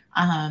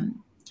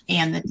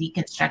and the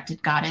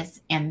deconstructed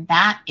goddess, and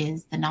that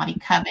is the Naughty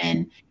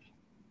Coven.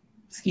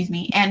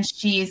 And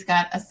she's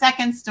got a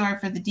second store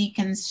for the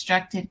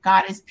deconstructed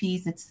goddess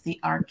piece. It's the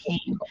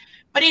Arcane.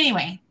 But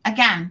anyway,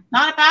 again,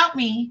 not about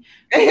me.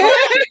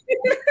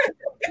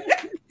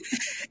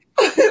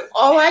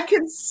 All I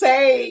can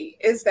say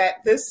is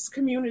that this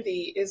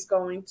community is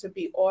going to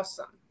be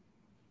awesome.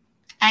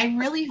 I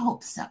really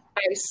hope so.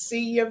 I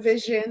see your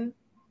vision.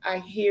 I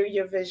hear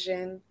your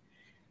vision.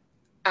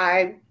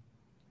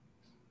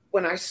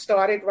 When I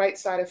started Right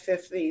Side of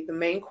 50, the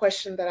main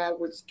question that I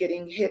was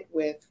getting hit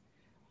with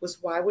was,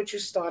 why would you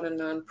start a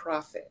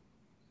nonprofit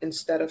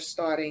instead of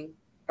starting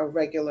a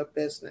regular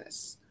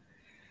business?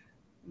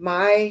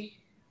 My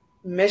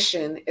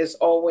mission is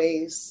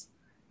always,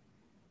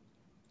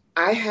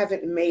 I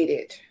haven't made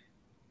it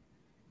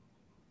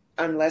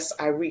unless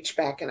I reach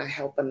back and I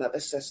help another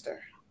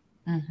sister.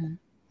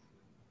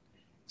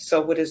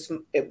 So with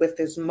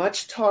as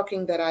much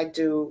talking that I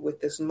do,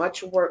 with as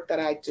much work that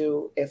I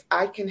do, if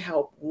I can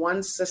help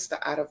one sister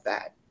out of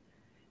that,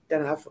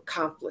 then I've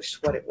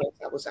accomplished what it was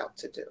I was out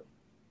to do.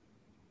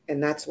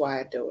 And that's why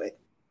I do it.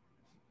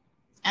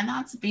 And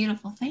that's a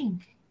beautiful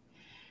thing,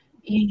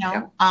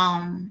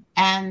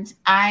 and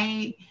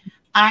I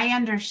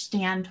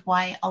understand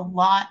why a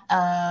lot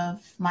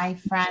of my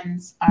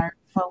friends are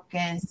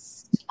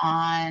focused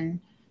on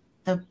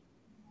the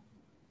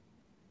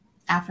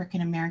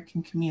African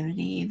American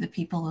community, the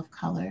people of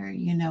color.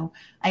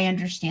 I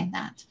understand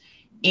that.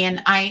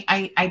 And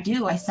I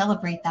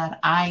celebrate that.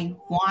 I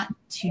want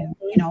to,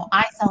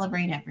 I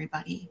celebrate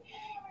everybody.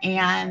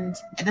 And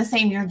the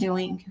same you're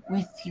doing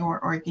with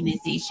your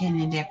organization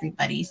and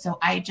everybody. So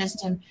I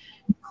just am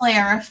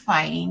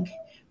clarifying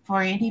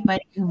for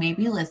anybody who may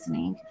be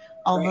listening,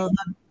 although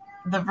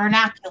the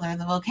vernacular,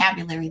 the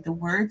vocabulary, the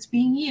words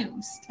being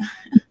used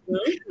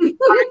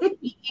are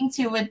speaking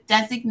to a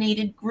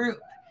designated group.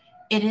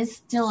 It is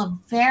still a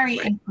very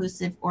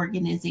inclusive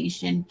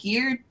organization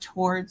geared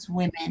towards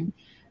women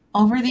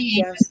over the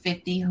age of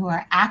 50 who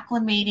are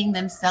acclimating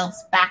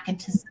themselves back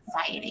into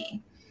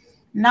society.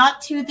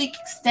 Not to the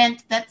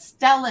extent that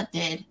Stella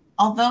did,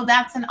 although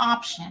that's an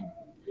option.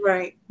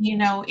 Right.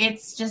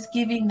 It's just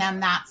giving them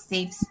that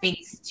safe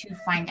space to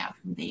find out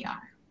who they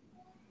are.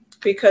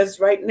 Because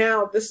right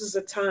now, this is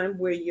a time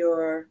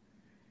where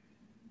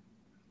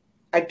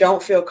I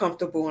don't feel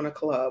comfortable in a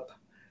club.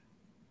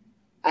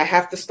 I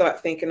have to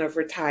start thinking of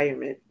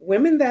retirement.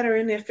 Women that are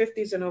in their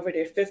 50s and over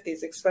their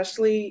 50s,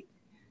 especially,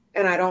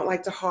 and I don't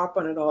like to harp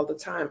on it all the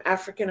time,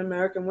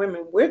 African-American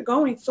women, we're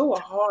going through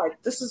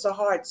this is a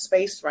hard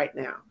space right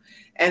now.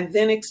 And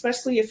then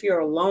especially if you're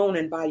alone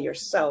and by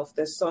yourself,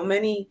 there's so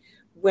many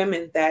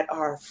women that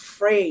are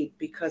afraid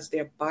because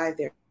they're by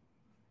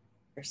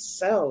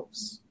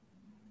themselves.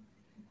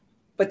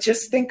 But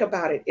just think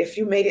about it. If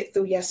you made it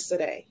through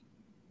yesterday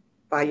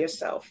by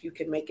yourself, you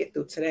can make it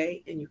through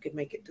today and you can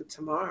make it through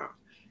tomorrow.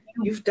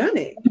 you've done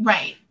it.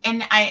 Right.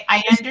 And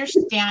I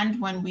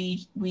understand when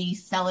we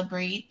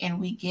celebrate and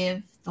we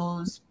give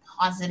those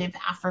positive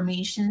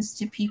affirmations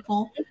to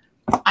people.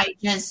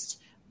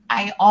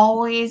 I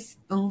always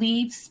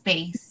leave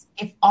space.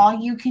 If all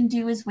you can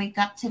do is wake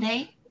up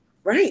today,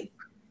 Right.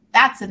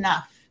 that's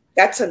enough.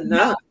 That's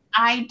enough.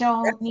 I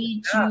don't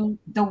need you.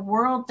 The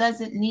world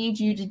doesn't need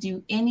you to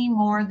do any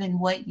more than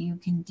what you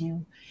can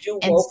do. You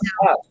And woke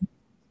up.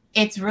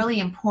 it's really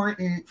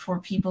important for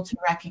people to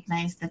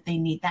recognize that they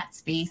need that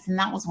space. And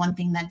that was one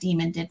thing that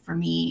Demon did for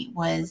me,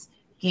 was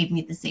gave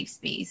me the safe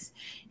space.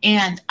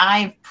 And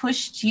I've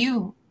pushed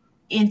you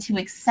into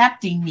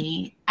accepting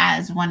me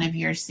as one of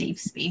your safe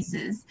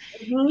spaces,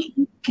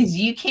 because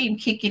you came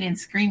kicking and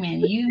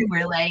screaming. You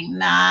were like,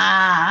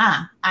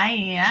 nah, I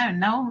am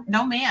no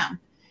ma'am.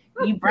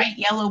 You bright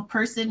yellow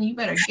person, you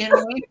better get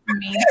away from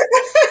me.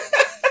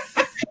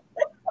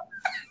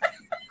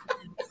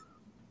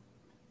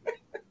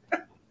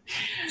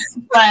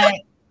 But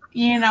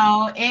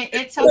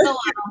it took a little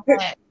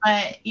bit,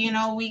 but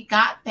we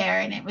got there,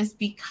 and it was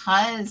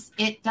because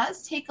it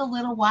does take a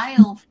little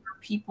while for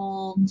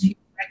people to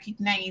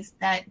recognize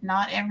that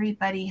not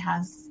everybody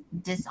has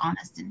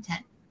dishonest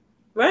intent.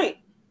 Right.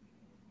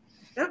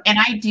 Yep. And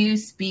I do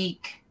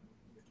speak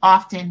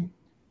often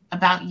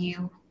about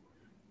you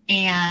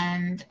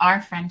and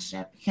our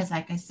friendship, because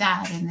like I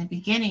said in the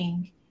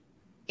beginning,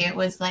 it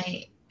was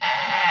like,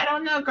 I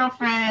don't know,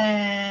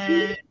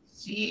 girlfriend.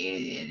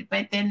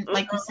 But then,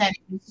 like you said,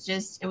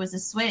 it was a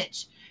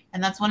switch.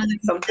 And that's one of the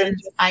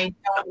reasons I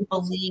don't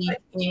believe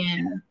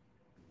in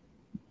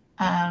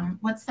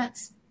what's that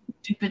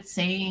stupid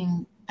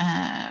saying,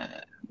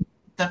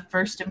 the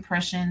first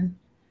impression.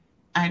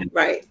 I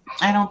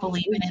don't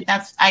believe in it.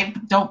 I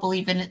don't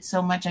believe in it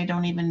so much I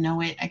don't even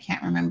know it. I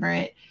can't remember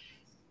it.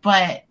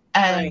 But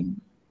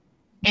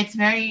it's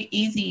very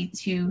easy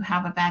to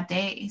have a bad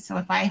day. So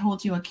if I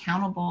hold you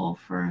accountable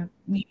for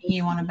meeting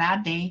you on a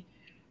bad day,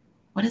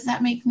 what does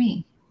that make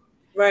me?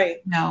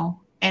 Right.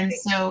 No. And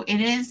so it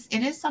is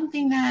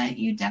something that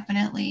you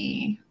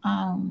definitely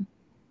you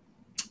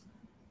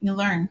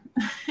learn.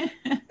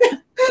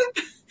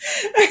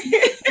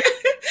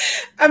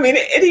 I mean,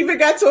 it even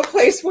got to a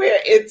place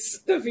where it's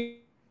the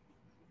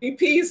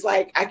VP's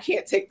like, I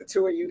can't take the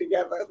two of you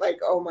together. Like,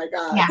 oh my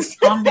God. Yeah,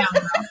 calm down,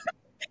 girl.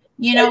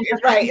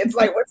 Right. It's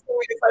like, what's going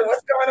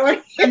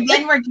on? And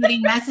then we're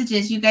getting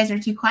messages, you guys are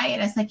too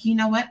quiet. It's like, you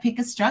know what? Pick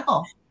a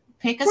struggle.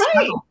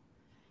 Struggle.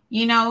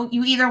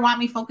 You either want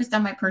me focused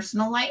on my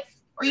personal life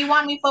or you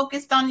want me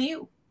focused on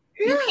you.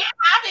 Yeah. You can't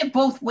have it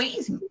both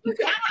ways. You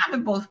can't have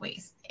it both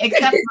ways.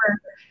 Except for,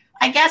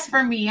 I guess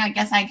for me, I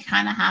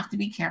kind of have to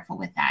be careful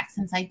with that,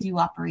 since I do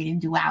operate in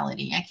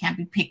duality. I can't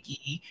be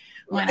picky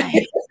when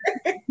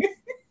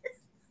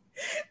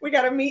we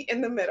got to meet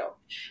in the middle.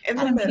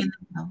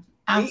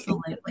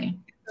 Absolutely.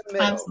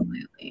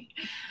 Absolutely.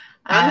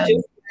 I'm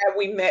just glad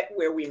we met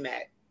where we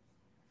met.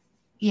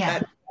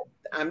 Yeah.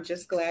 I'm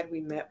just glad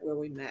we met where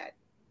we met.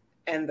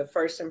 And the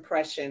first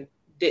impression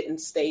didn't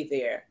stay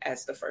there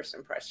as the first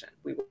impression.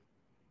 We were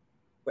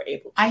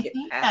able to get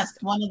past that's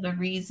it. One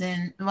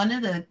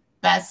of the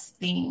best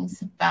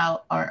things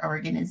about our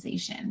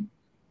organization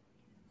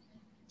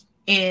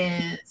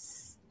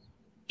is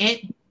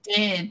it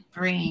did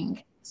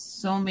bring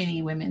so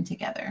many women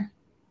together.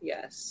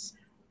 Yes.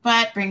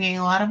 But bringing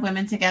a lot of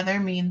women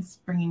together means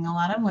bringing a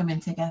lot of women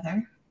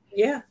together.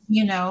 Yeah.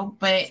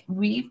 But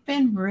we've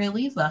been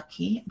really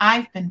lucky.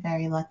 I've been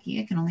very lucky.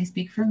 I can only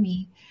speak for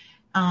me.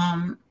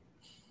 I've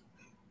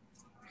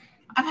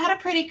had a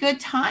pretty good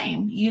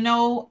time.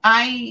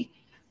 I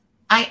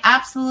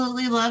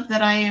absolutely love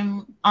that I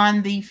am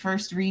on the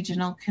first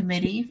regional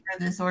committee for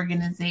this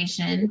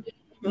organization,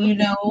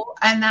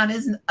 and that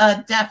is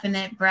a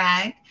definite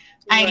brag.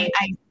 Right.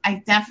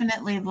 I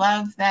definitely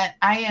love that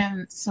I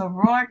am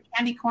soror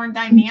candy corn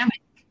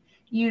dynamic.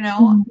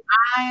 I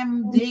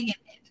am digging it.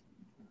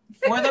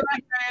 For the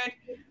record,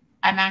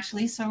 I'm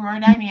actually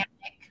soror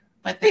dynamic,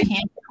 but the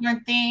candy corn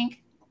thing,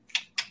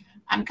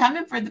 I'm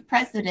coming for the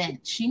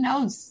president. She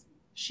knows.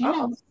 She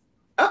knows.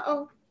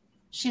 Uh-oh.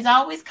 She's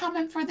always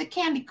coming for the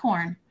candy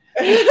corn.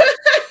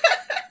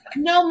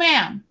 No,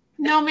 ma'am.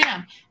 No,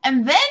 ma'am.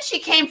 And then she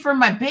came for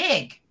my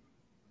big.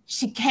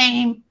 She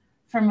came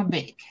for my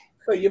big.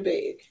 For your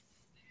big.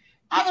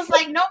 I was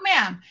like, no,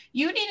 ma'am.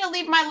 You need to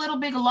leave my little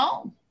big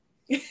alone.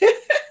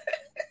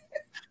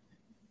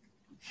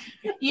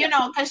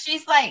 Because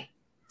she's like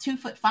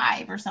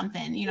 2'5" or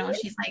something.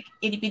 She's like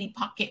itty bitty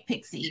pocket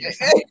pixie or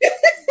something.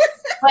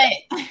 But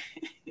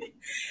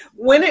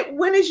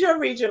when is your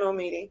regional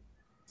meeting?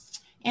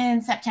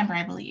 In September,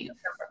 I believe.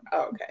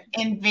 Oh, okay.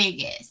 In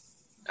Vegas.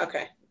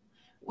 Okay.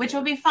 Which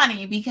will be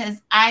funny because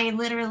I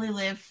literally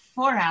live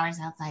 4 hours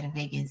outside of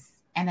Vegas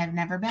and I've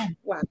never been.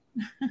 Wow.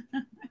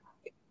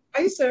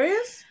 Are you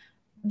serious?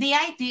 The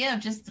idea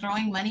of just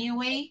throwing money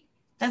away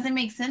doesn't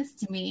make sense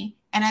to me.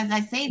 And as I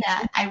say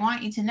that, I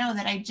want you to know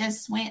that I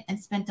just went and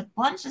spent a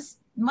bunch of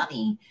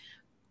money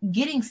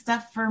getting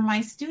stuff for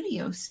my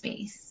studio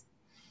space.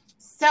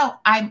 So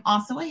I'm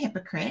also a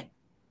hypocrite.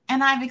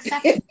 and I've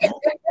accepted it.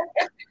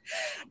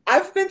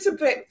 I've been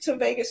to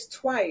Vegas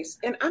twice,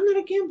 and I'm not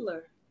a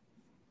gambler,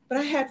 but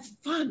I had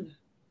fun.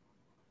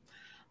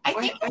 I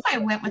think if I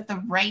went with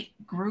the right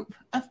group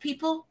of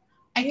people,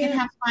 I could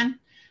have fun.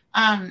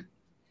 I'm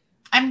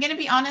going to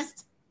be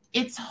honest.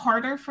 It's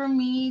harder for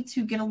me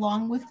to get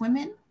along with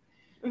women.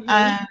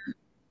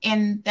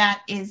 And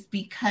that is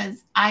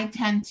because I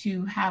tend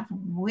to have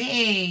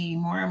way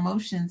more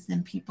emotions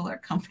than people are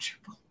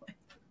comfortable with.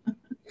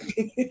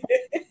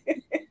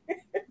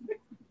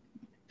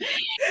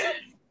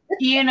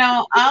 You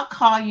know, I'll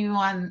call you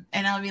on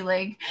and I'll be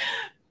like,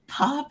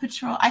 Paw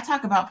Patrol. I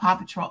talk about Paw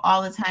Patrol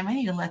all the time. I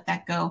need to let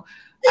that go.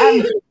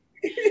 You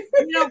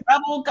know,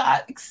 Rebel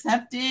got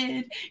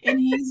accepted and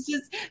he's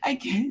just, I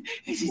can't,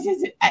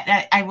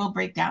 I will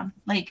break down.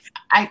 Like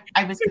I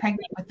was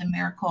pregnant with a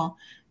miracle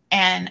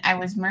and I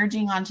was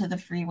merging onto the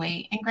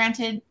freeway, and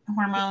granted,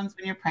 hormones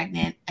when you're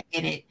pregnant, I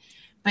get it.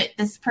 But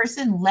this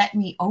person let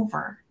me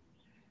over.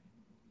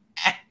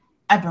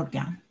 I broke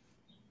down.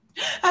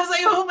 I was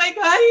like, oh my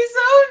God, he's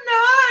so nice.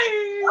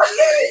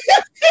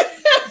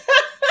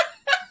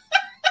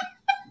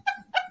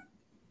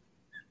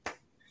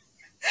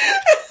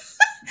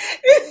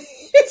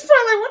 It's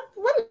probably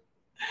what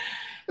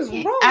is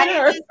wrong with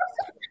her?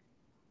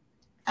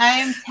 I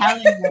am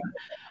telling you,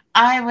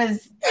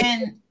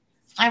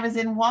 I was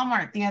in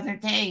Walmart the other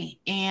day,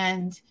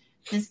 and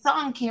this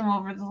song came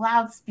over the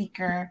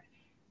loudspeaker,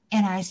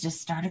 and I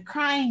just started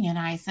crying, and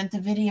I sent a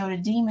video to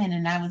Demon,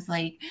 and I was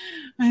like,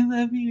 I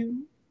love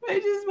you. I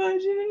just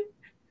want you.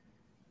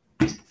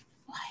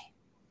 Why?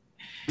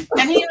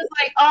 And he was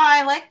like, oh,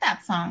 I like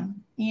that song.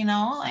 You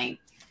know, like,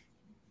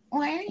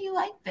 why are you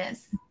like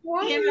this?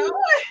 Why? You know?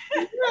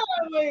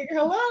 Like,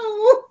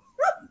 hello.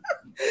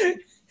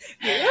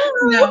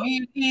 No,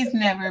 he's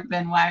never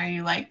been, why are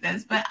you like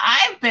this? But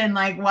I've been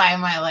like, why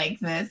am I like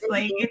this?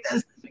 Like, it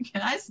doesn't,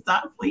 can I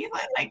stop, please?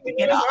 I like to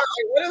get off.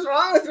 What is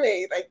wrong with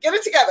me? Like, get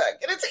it together.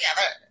 Get it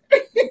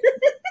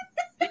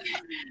together.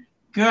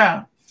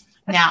 Girl,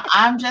 now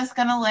I'm just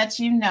going to let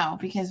you know,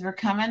 because we're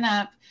coming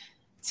up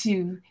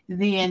to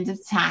the end of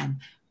time.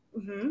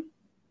 Mm-hmm.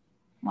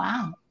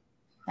 Wow.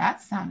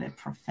 That sounded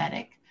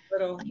prophetic.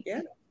 Little,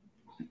 yeah.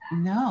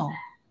 No,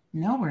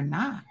 we're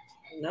not.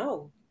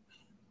 No.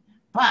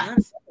 But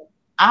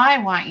I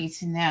want you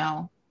to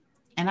know,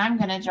 and I'm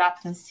going to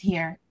drop this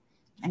here,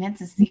 and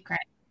it's a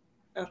secret.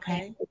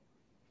 Okay.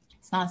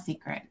 It's not a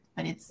secret,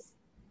 but it's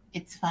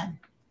fun.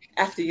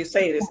 After you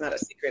say it, it's not a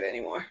secret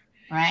anymore.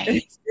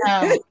 Right.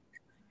 So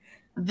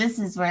this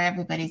is where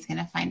everybody's going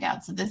to find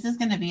out. So this is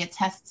going to be a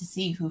test to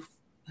see who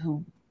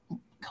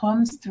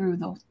comes through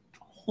the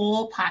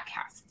whole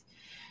podcast.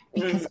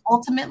 Because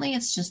ultimately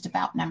it's just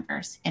about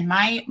numbers. And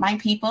my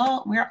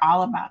people, we're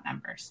all about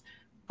numbers.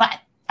 But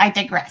I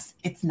digress.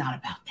 It's not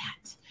about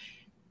that.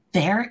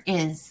 There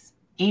is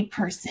a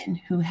person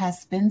who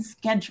has been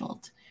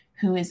scheduled,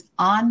 who is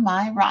on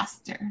my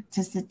roster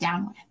to sit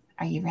down with.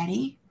 Are you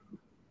ready?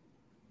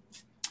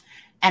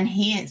 And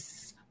he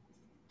is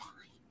fine.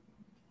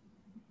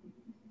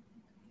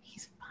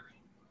 He's fine.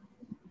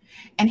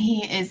 And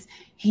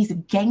he's a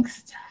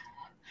gangster.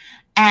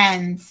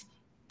 And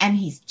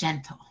he's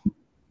gentle.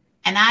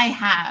 And I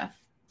have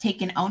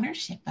taken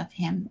ownership of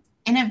him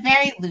in a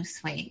very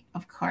loose way,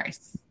 of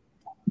course.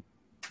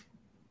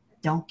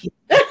 Don't get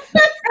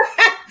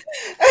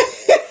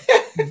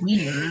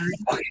weird.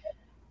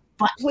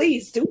 But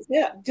please do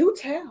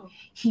tell.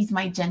 He's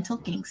my gentle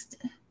gangster.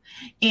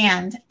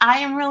 And I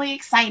am really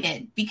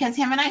excited because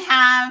him and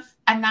I'm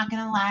not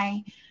going to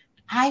lie,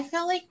 I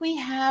feel like we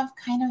have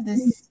kind of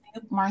this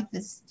Snoop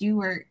Martha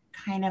Stewart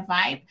kind of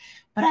vibe,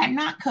 but I'm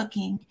not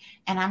cooking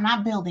and I'm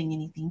not building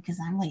anything because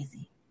I'm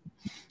lazy.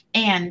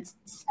 And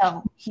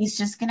so he's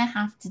just going to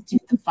have to do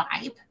the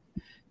vibe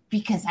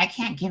because I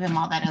can't give him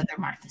all that other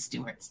Martha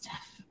Stewart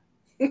stuff.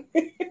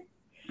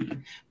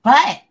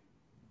 But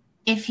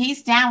if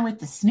he's down with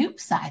the Snoop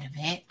side of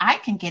it, I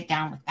can get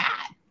down with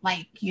that.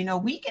 Like, you know,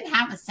 we can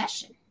have a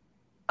session.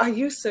 Are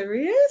you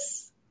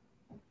serious?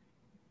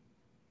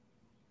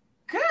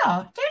 Girl,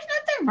 there's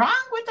nothing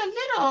wrong with a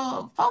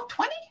little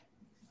 420.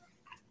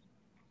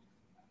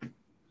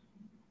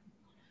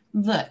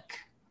 Look.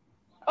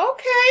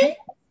 Okay.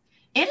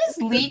 It is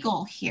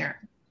legal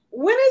here.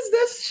 When is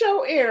this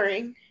show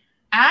airing?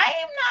 I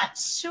am not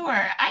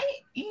sure.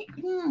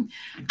 I'm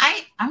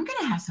going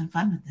to have some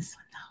fun with this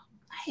one, though.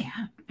 I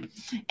am.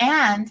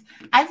 And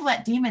I've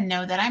let Demon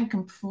know that I'm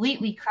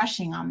completely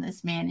crushing on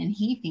this man, and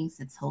he thinks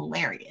it's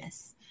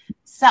hilarious.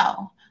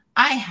 So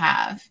I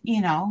have,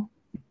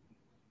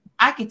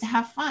 I get to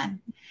have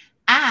fun.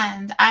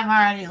 And I've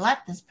already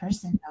let this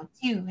person know,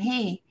 too.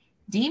 Hey,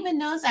 Demon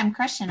knows I'm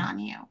crushing on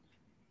you.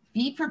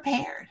 Be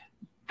prepared.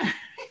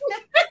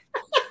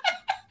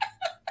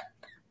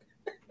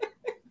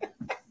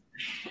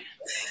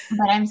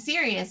 But I'm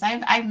serious.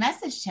 I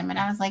messaged him and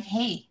I was like,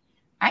 hey,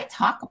 I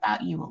talk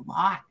about you a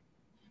lot.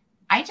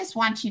 I just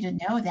want you to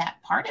know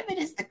that part of it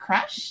is the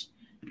crush,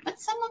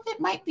 but some of it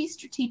might be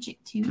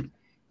strategic too.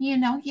 You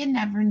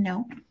never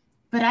know.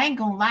 But I ain't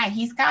gonna lie,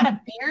 he's got a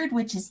beard,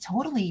 which is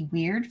totally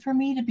weird for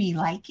me to be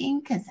liking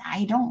because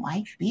I don't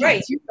like beards.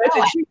 Right. You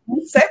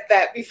said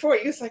that before.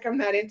 You was like, I'm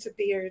not into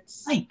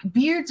beards. Like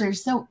beards are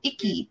so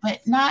icky,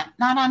 but not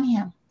on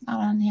him. Not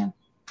on him.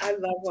 I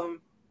love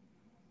them.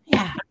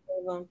 Yeah. I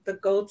love them. The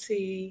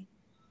goatee,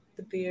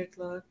 the beard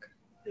look.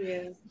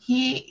 Yeah.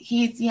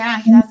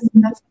 That's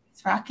what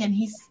he's rocking.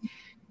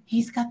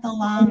 He's got the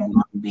long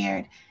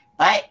beard.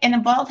 But in a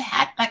bald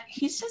hat, like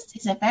he's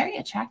a very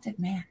attractive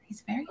man.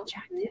 He's very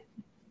attractive.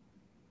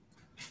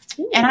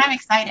 And I'm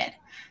excited.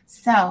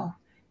 So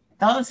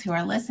those who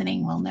are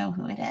listening will know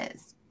who it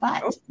is.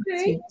 But those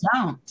who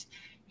don't,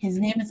 his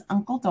name is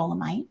Uncle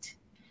Dolomite.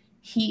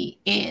 He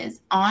is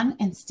on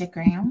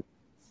Instagram.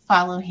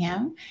 Follow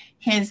him.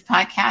 His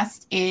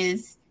podcast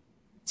is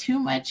Too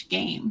Much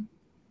Game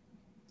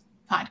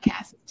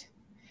Podcast.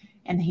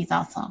 And he's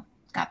also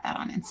got that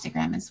on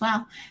Instagram as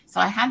well. So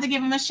I had to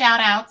give him a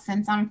shout out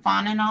since I'm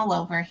fawning all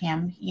over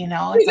him. You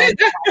know,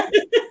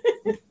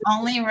 it's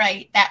only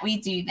right that we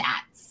do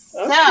that.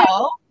 Okay.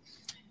 So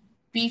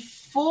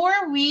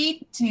before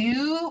we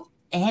do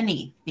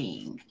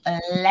anything,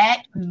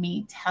 let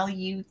me tell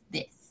you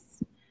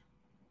this.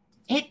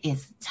 It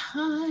is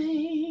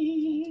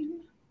time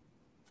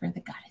for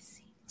the goddess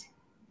seat.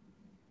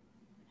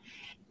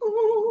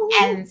 Ooh.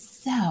 And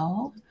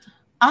so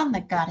on the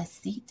goddess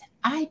seat,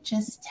 I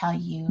just tell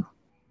you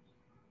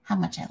how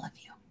much I love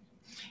you.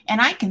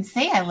 And I can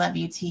say I love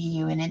you to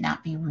you and it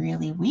not be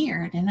really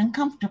weird and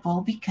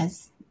uncomfortable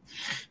because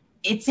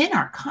it's in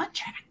our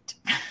contract.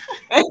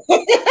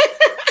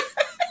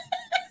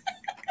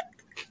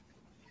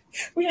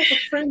 We have a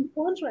friend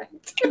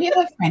contract. We have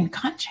a friend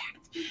contract.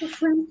 A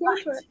friend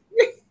contract.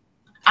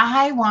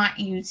 I want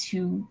you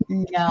to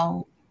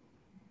know,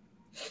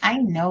 I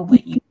know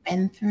what you've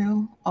been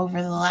through over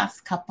the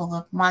last couple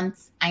of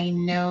months. I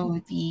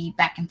know the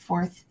back and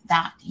forth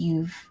that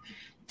you've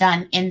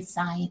done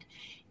inside,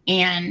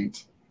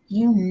 and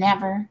you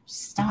never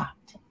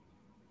stopped.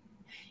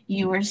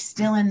 You were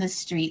still in the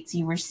streets.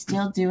 You were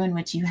still doing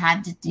what you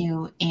had to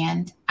do.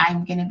 And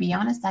I'm going to be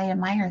honest, I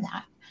admire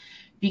that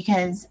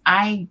because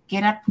I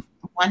get up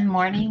one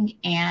morning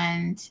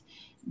and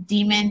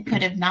Demon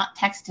could have not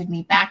texted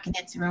me back and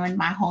it's ruined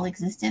my whole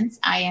existence.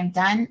 I am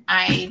done.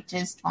 I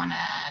just want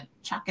to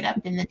chalk it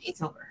up and the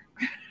day's over.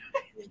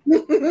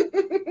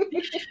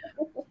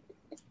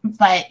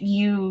 But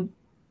you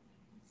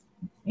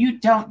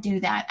don't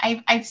do that.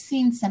 I've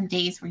seen some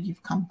days where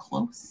you've come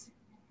close.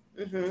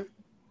 Mm-hmm.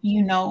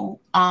 You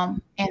know,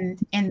 and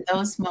in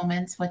those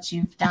moments, what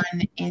you've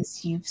done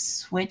is you've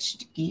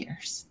switched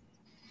gears.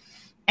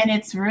 And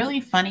it's really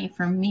funny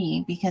for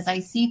me because I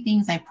see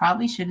things I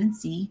probably shouldn't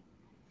see.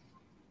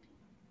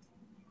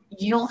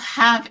 You'll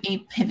have a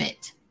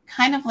pivot,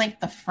 kind of like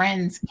the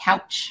Friends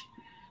couch,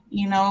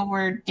 you know,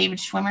 where David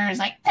Schwimmer is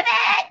like, pivot.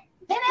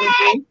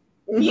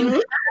 Mm-hmm. You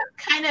have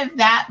kind of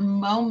that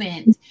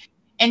moment,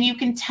 and you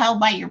can tell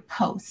by your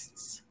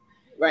posts.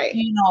 Right.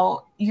 You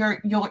know,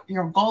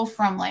 you'll go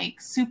from like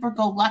super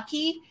go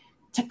lucky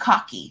to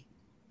cocky.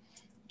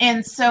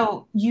 And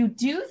so you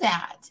do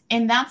that,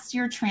 and that's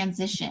your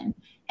transition.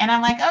 And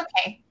I'm like,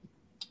 okay,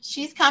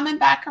 she's coming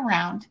back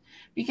around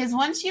because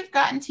once you've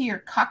gotten to your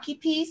cocky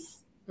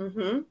piece,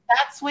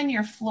 that's when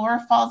your floor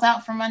falls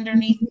out from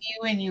underneath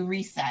you and you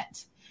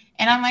reset.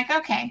 And I'm like,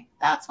 okay,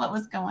 that's what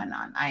was going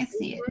on. I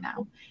see it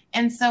now.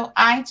 And so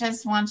I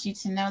just want you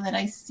to know that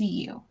I see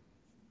you.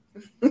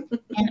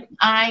 And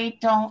I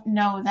don't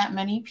know that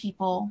many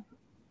people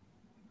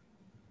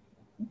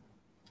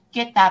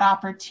get that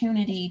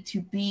opportunity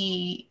to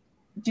be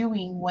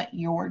doing what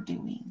you're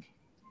doing.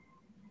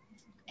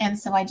 And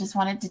so I just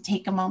wanted to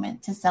take a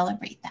moment to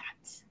celebrate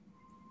that.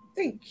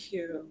 Thank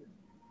you.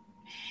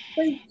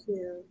 Thank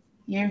you.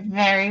 You're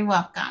very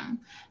welcome.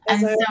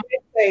 As I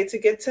say, to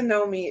get to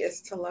know me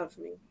is to love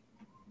me.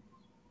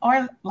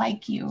 Or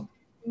like you.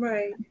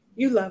 Right.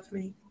 You love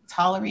me.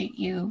 Tolerate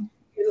you.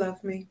 You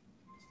love me.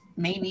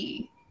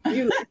 Maybe.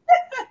 You love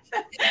me.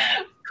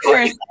 Of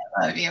course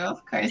I love you.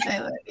 Of course I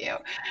love you.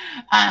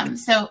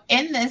 So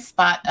in this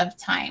spot of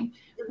time,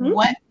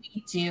 what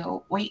we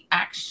do,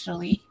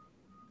 actually,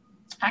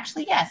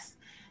 yes.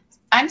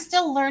 I'm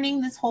still learning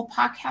this whole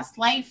podcast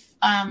life.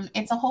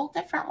 It's a whole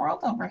different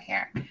world over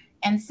here.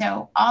 And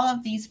so all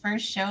of these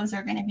first shows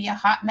are going to be a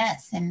hot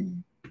mess.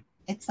 And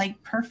it's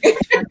like perfect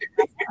for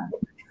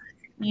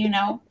you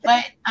know.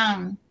 But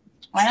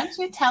why don't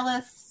you tell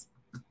us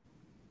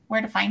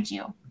where to find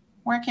you?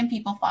 Where can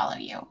people follow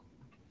you?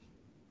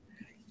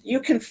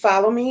 You can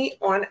follow me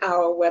on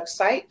our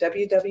website,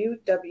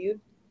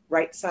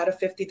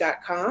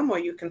 www.rightsideof50.com, or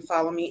you can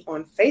follow me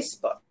on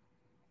Facebook,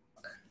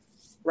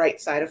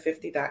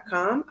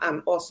 rightsideof50.com.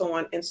 I'm also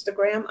on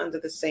Instagram under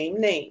the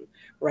same name,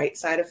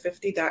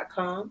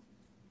 rightsideof50.com.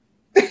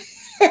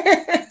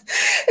 I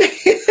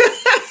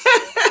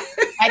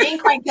didn't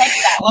quite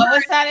catch that. What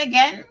was that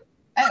again?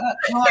 One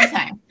more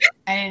time.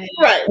 I didn't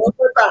know. Right, one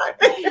more time.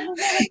 And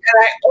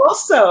I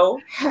also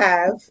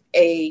have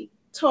a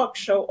talk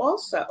show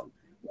also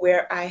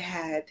where I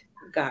had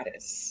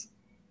Goddess.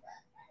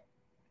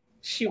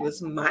 She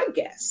was my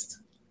guest.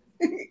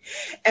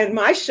 And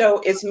my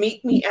show is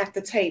Meet Me at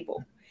the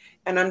Table.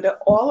 And under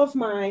all of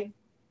my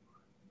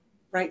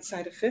Right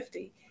Side of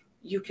 50,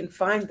 you can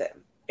find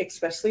them,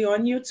 especially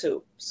on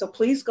YouTube. So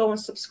please go and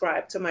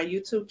subscribe to my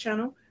YouTube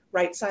channel,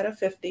 Right Side of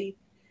 50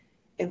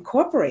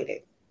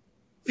 Incorporated.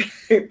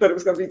 But it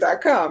was going to be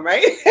 .com,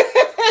 right?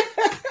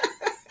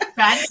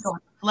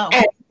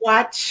 And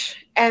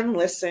watch and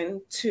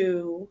listen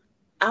to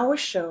our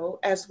show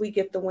as we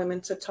get the women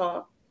to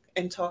talk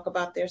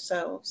about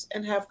themselves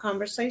and have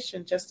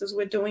conversation, just as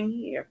we're doing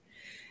here.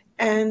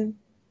 And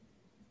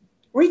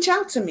reach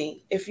out to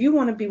me if you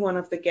want to be one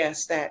of the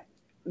guests that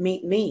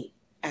meet me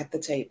at the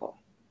table.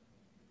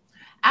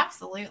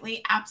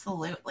 Absolutely,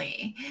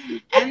 absolutely.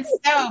 And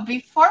so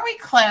before we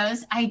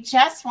close, I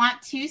just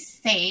want to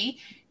say,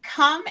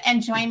 come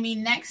and join me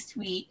next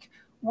week,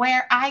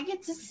 where I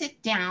get to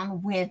sit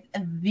down with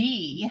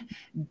the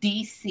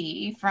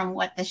DC from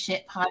What the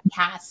Shit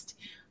podcast.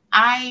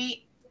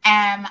 I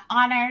am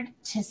honored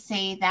to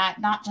say that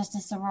not just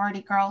a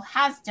sorority girl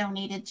has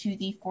donated to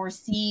the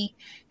 4C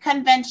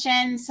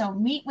convention. So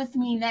meet with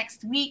me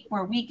next week,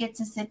 where we get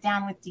to sit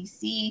down with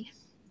DC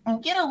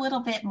and get a little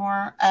bit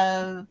more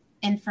of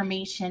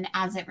information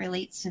as it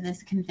relates to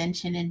this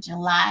convention in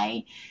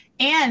July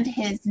and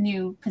his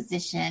new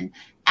position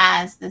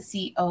as the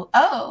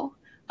COO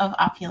of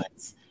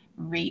Opulence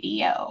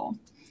Radio.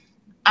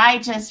 I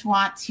just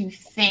want to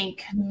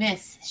thank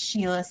Miss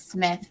Sheila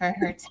Smith for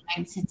her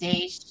time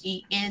today.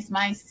 She is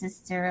my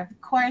sister,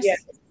 of course,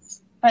 yes.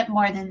 But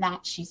more than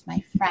that, she's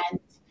my friend.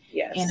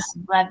 Yes. And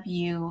I love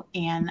you.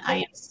 And I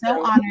am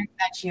so honored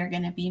that you're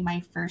going to be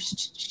my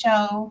first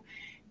show.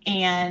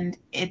 And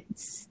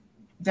it's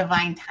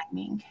divine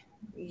timing.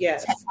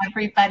 Yes. To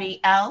everybody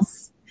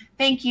else,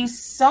 thank you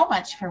so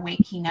much for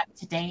waking up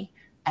today.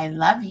 I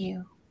love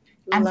you.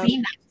 And be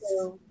nice.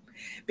 You.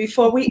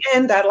 Before we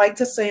end, I'd like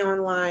to say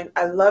online,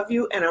 I love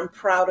you and I'm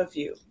proud of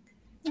you.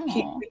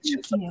 Keep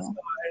reaching for the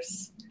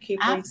stars. Keep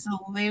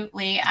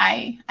Absolutely.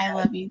 I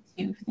love you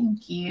too.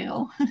 Thank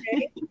you.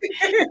 Okay.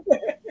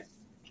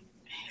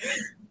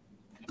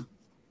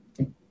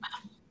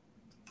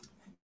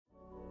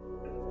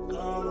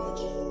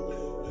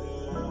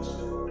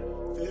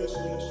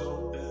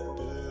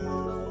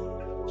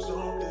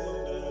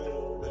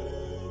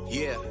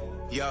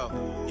 Yeah,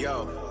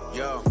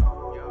 yo.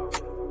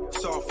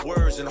 Soft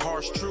words and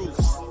harsh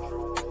truths.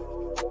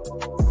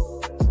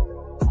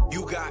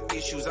 You got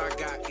issues, I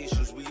got issues.